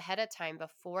 attention ahead of time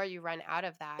before you run out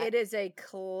of that. It is a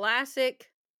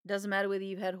classic. Doesn't matter whether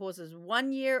you've had horses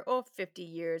 1 year or 50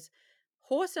 years.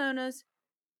 Horse owners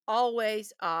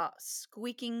always are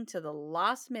squeaking to the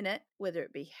last minute, whether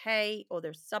it be hay or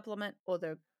their supplement or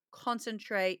their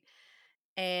concentrate,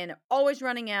 and always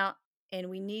running out. And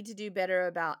we need to do better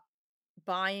about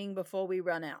buying before we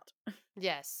run out.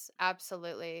 Yes,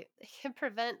 absolutely. It can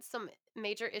prevent some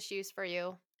major issues for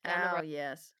you down the Oh, road.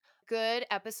 yes. Good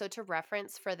episode to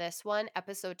reference for this one,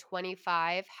 episode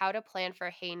 25, How to Plan for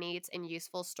Hay Needs and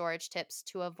Useful Storage Tips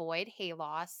to Avoid Hay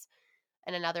Loss.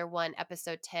 And another one,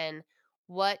 episode 10,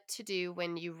 What to Do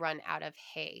When You Run Out of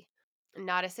Hay.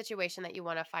 Not a situation that you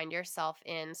want to find yourself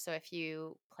in. So if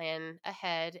you plan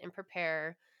ahead and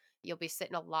prepare, you'll be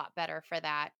sitting a lot better for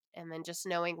that. And then just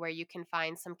knowing where you can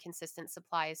find some consistent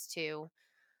supplies too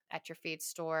at your feed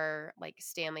store, like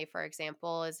Stanley, for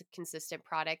example, is a consistent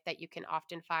product that you can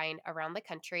often find around the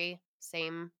country.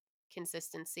 Same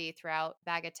consistency throughout.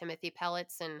 Bag of Timothy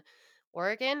pellets in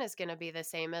Oregon is going to be the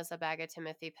same as a bag of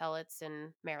Timothy pellets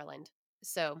in Maryland.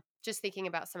 So just thinking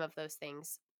about some of those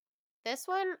things. This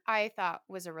one I thought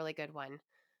was a really good one.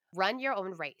 Run your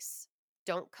own race.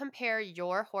 Don't compare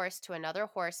your horse to another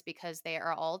horse because they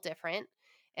are all different.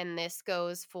 And this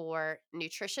goes for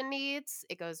nutrition needs,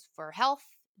 it goes for health,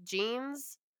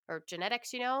 genes or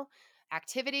genetics,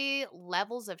 activity,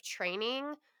 levels of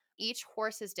training. Each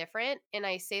horse is different. And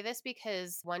I say this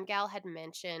because one gal had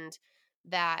mentioned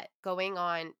that going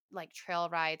on like trail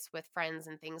rides with friends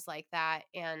and things like that,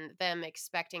 and them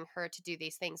expecting her to do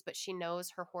these things, but she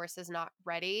knows her horse is not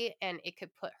ready and it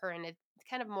could put her in a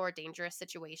kind of more dangerous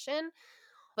situation.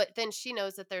 But then she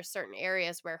knows that there's certain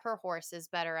areas where her horse is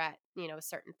better at,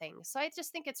 certain things. So I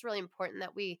just think it's really important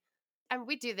that and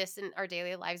we do this in our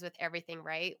daily lives with everything,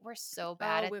 right? We're so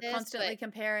bad Oh, at we're this, but constantly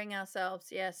comparing ourselves.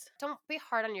 Yes. don't be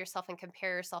hard on yourself and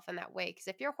compare yourself in that way. Because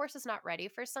if your horse is not ready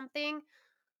for something,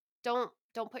 don't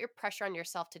put your pressure on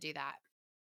yourself to do that.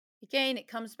 Again, it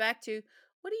comes back to,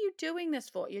 what are you doing this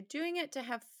for? You're doing it to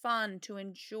have fun, to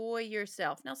enjoy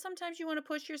yourself. Now, sometimes you want to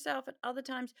push yourself, and other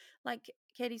times, like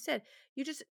Katie said,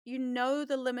 you know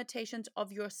the limitations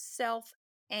of yourself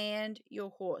and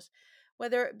your horse,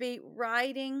 whether it be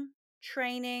riding,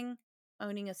 training,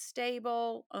 owning a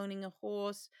stable, owning a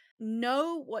horse.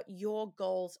 Know what your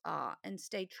goals are and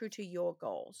stay true to your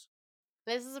goals.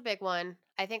 This is a big one.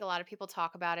 I think a lot of people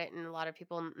talk about it and a lot of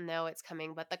people know it's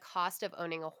coming, but the cost of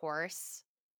owning a horse,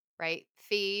 right?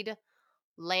 Feed,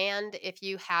 land if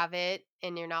you have it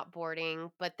and you're not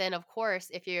boarding. But then, of course,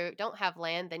 if you don't have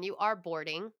land, then you are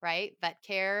boarding, right? Vet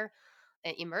care,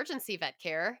 emergency vet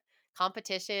care,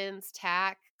 competitions,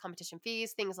 TAC, competition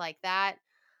fees, things like that.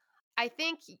 I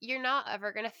think you're not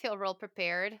ever going to feel real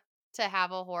prepared to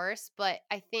have a horse, but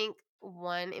I think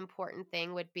one important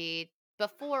thing would be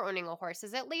before owning a horse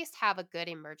is at least have a good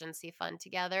emergency fund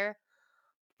together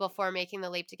before making the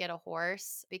leap to get a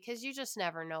horse because you just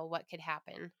never know what could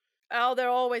happen. Oh, they're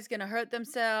always going to hurt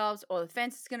themselves, or the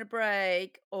fence is going to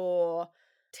break, or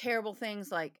terrible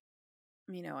things like,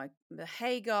 the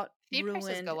hay got Feed prices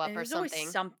ruined. go up And or there's always something.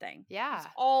 something. There's Yeah.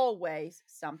 always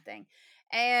something.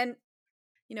 And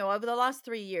Over the last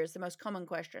 3 years, the most common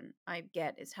question I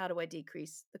get is how do I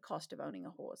decrease the cost of owning a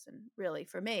horse? And really,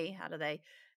 for me, how do they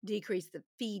decrease the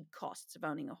feed costs of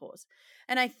owning a horse?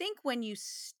 And I think when you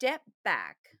step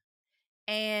back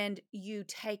and you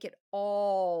take it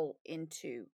all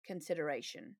into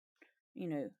consideration, you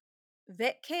know,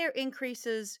 vet care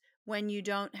increases when you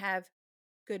don't have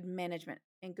good management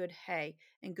and good hay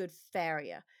and good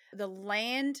farrier. The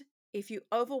land, if you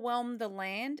overwhelm the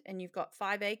land and you've got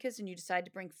 5 acres and you decide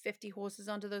to bring 50 horses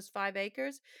onto those 5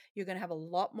 acres, you're going to have a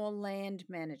lot more land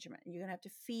management. You're going to have to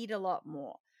feed a lot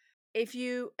more. If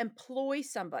you employ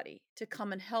somebody to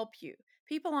come and help you,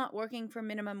 people aren't working for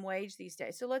minimum wage these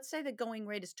days. So let's say the going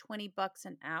rate is $20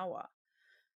 an hour.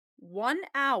 1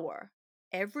 hour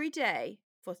every day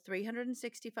for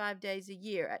 365 days a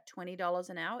year at $20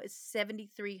 an hour is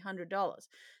 $7,300.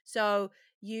 So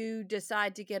you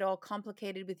decide to get all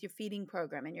complicated with your feeding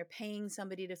program and you're paying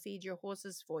somebody to feed your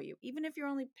horses for you, even if you're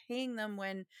only paying them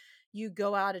when you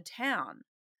go out of town.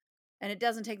 And it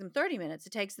doesn't take them 30 minutes,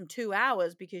 it takes them 2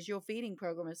 hours because your feeding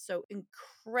program is so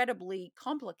incredibly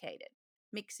complicated.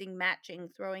 Mixing, matching,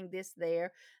 throwing this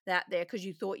there, that there, because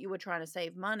you thought you were trying to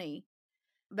save money,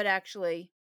 but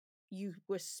actually you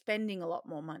were spending a lot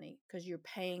more money because you're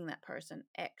paying that person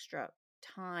extra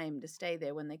time to stay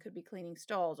there when they could be cleaning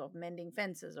stalls or mending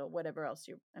fences or whatever else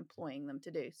you're employing them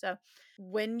to do. So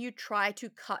when you try to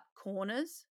cut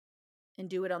corners and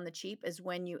do it on the cheap is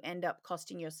when you end up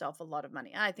costing yourself a lot of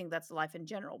money. I think that's life in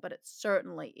general, but it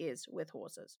certainly is with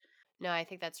horses. No, I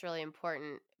think that's really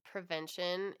important.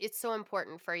 Prevention, it's so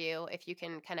important for you if you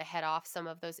can kind of head off some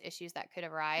of those issues that could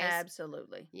arise.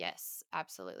 Absolutely. Yes,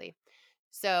 absolutely.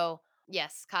 So,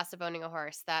 yes, cost of owning a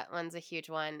horse, that one's a huge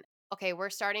one. Okay, we're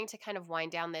starting to kind of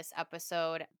wind down this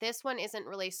episode. This one isn't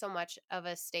really so much of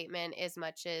a statement as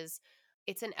much as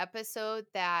it's an episode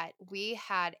that we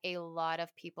had a lot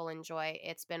of people enjoy.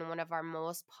 It's been one of our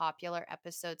most popular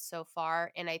episodes so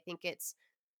far, and I think it's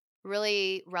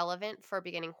really relevant for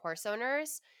beginning horse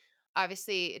owners.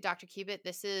 Obviously, Dr. Cubit,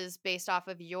 this is based off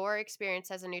of your experience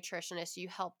as a nutritionist. You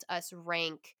helped us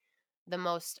rank the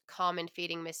most common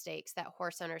feeding mistakes that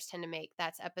horse owners tend to make.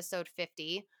 That's episode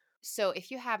 50. So if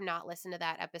you have not listened to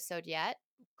that episode yet,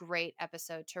 great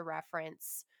episode to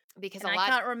reference because And a I lot,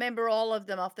 can't remember all of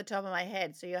them off the top of my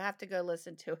head, so you'll have to go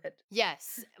listen to it.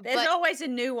 yes, There's but always a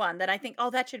new one that I think, oh,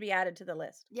 that should be added to the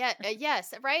list. yeah,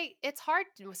 yes, right. It's hard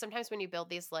sometimes when you build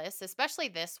these lists, especially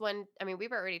this one. I mean, we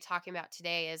were already talking about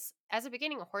today is as a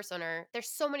beginning horse owner, there's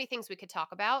so many things we could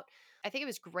talk about. I think it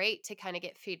was great to kind of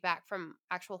get feedback from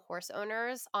actual horse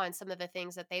owners on some of the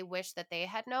things that they wish that they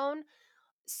had known.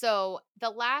 So, the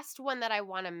last one that I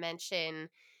want to mention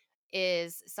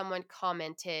is someone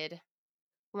commented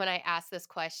when I asked this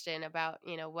question about,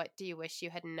 what do you wish you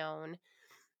had known?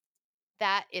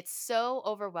 That it's so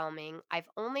overwhelming. I've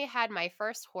only had my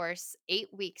first horse 8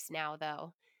 weeks now,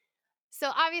 though.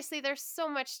 So obviously, there's so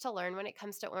much to learn when it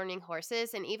comes to owning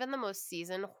horses, and even the most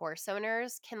seasoned horse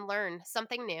owners can learn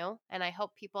something new. And I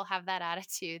hope people have that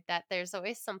attitude that there's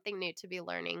always something new to be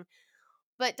learning.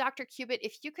 But Dr. Cubit,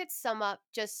 if you could sum up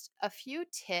just a few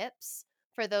tips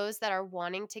for those that are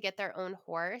wanting to get their own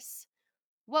horse,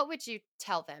 what would you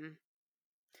tell them?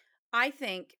 I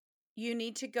think you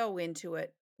need to go into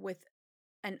it with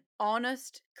an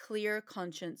honest, clear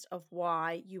conscience of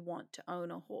why you want to own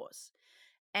a horse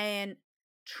and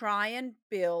try and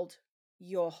build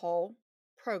your whole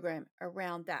program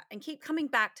around that and keep coming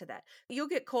back to that. You'll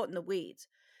get caught in the weeds.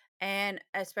 And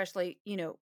especially,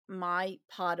 my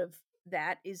part of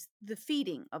that is the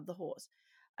feeding of the horse.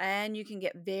 And you can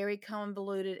get very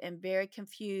convoluted and very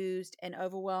confused and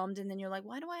overwhelmed. And then you're like,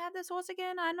 why do I have this horse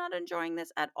again? I'm not enjoying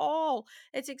this at all.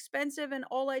 It's expensive, and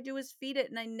all I do is feed it,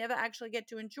 and I never actually get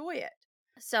to enjoy it.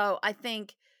 So I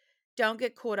think don't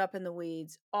get caught up in the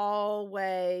weeds.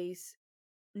 Always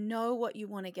know what you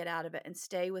want to get out of it and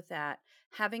stay with that.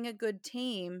 Having a good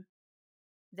team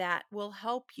that will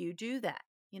help you do that,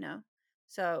 you know?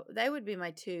 So they would be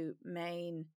my two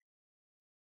main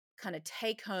kind of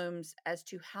take homes as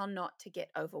to how not to get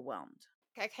overwhelmed.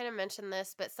 I kind of mentioned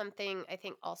this, but something I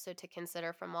think also to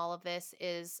consider from all of this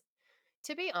is,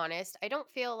 to be honest, I don't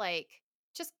feel like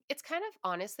just it's kind of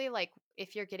honestly like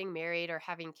if you're getting married or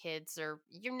having kids or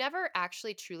you never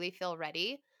actually truly feel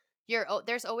ready.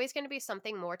 There's always going to be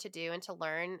something more to do and to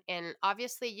learn, and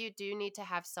obviously you do need to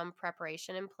have some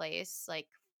preparation in place like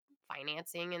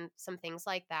financing and some things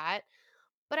like that.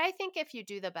 But I think if you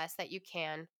do the best that you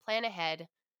can, plan ahead,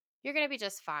 you're going to be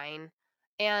just fine.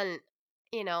 And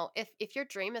if your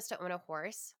dream is to own a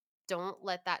horse, don't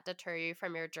let that deter you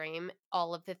from your dream.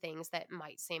 All of the things that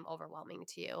might seem overwhelming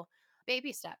to you.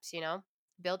 Baby steps,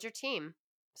 build your team.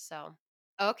 So,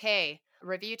 Okay,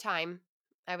 review time.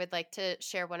 I would like to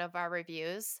share one of our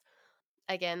reviews.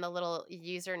 Again, the little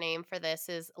username for this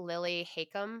is Lily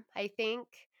Hakam, I think.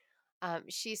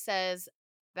 She says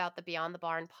about the Beyond the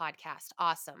Barn podcast.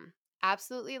 Awesome.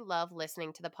 Absolutely love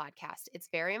listening to the podcast. It's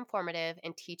very informative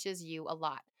and teaches you a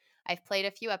lot. I've played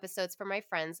a few episodes for my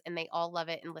friends and they all love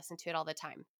it and listen to it all the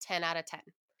time. 10 out of 10.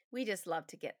 We just love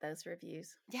to get those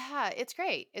reviews. Yeah, it's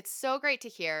great. It's so great to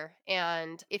hear.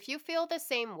 And if you feel the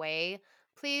same way,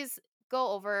 please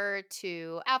go over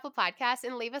to Apple Podcasts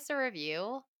and leave us a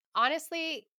review.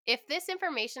 Honestly, if this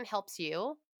information helps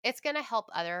you, it's going to help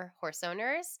other horse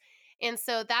owners. And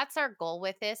so that's our goal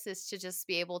with this, is to just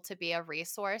be able to be a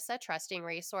resource, a trusting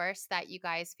resource that you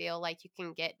guys feel like you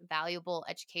can get valuable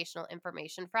educational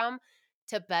information from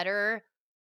to better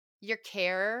your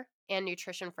care and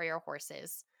nutrition for your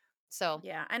horses. So,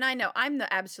 Yeah, and I know I'm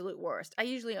the absolute worst. I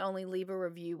usually only leave a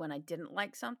review when I didn't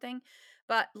like something,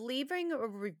 but leaving a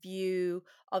review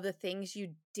of the things you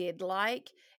did like,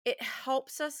 it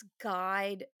helps us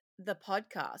guide the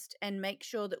podcast and make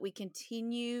sure that we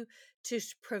continue to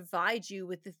provide you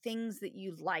with the things that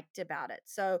you liked about it.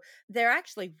 So they're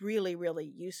actually really,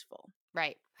 really useful.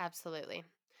 right, absolutely.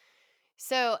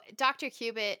 So, Dr.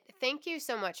 Cubit, thank you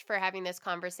so much for having this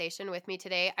conversation with me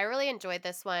today. I really enjoyed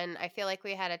this one. I feel like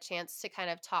we had a chance to kind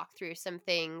of talk through some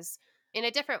things in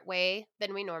a different way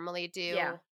than we normally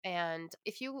Yeah. do. And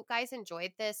if you guys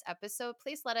enjoyed this episode,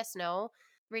 please let us know.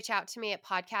 Reach out to me at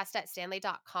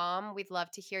podcast@stanley.com. We'd love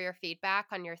to hear your feedback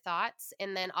on your thoughts.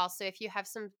 And then also, if you have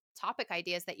some topic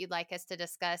ideas that you'd like us to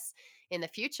discuss in the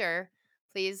future,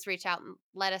 please reach out and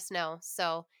let us know.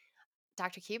 So,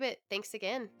 Dr. Cubit, thanks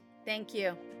again. Thank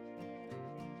you.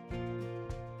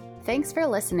 Thanks for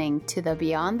listening to the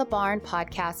Beyond the Barn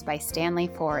podcast by Stanley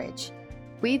Forage.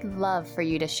 We'd love for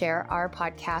you to share our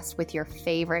podcast with your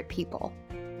favorite people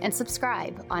and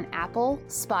subscribe on Apple,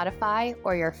 Spotify,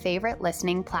 or your favorite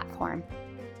listening platform.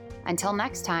 Until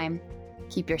next time,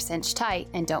 keep your cinch tight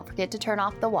and don't forget to turn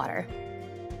off the water.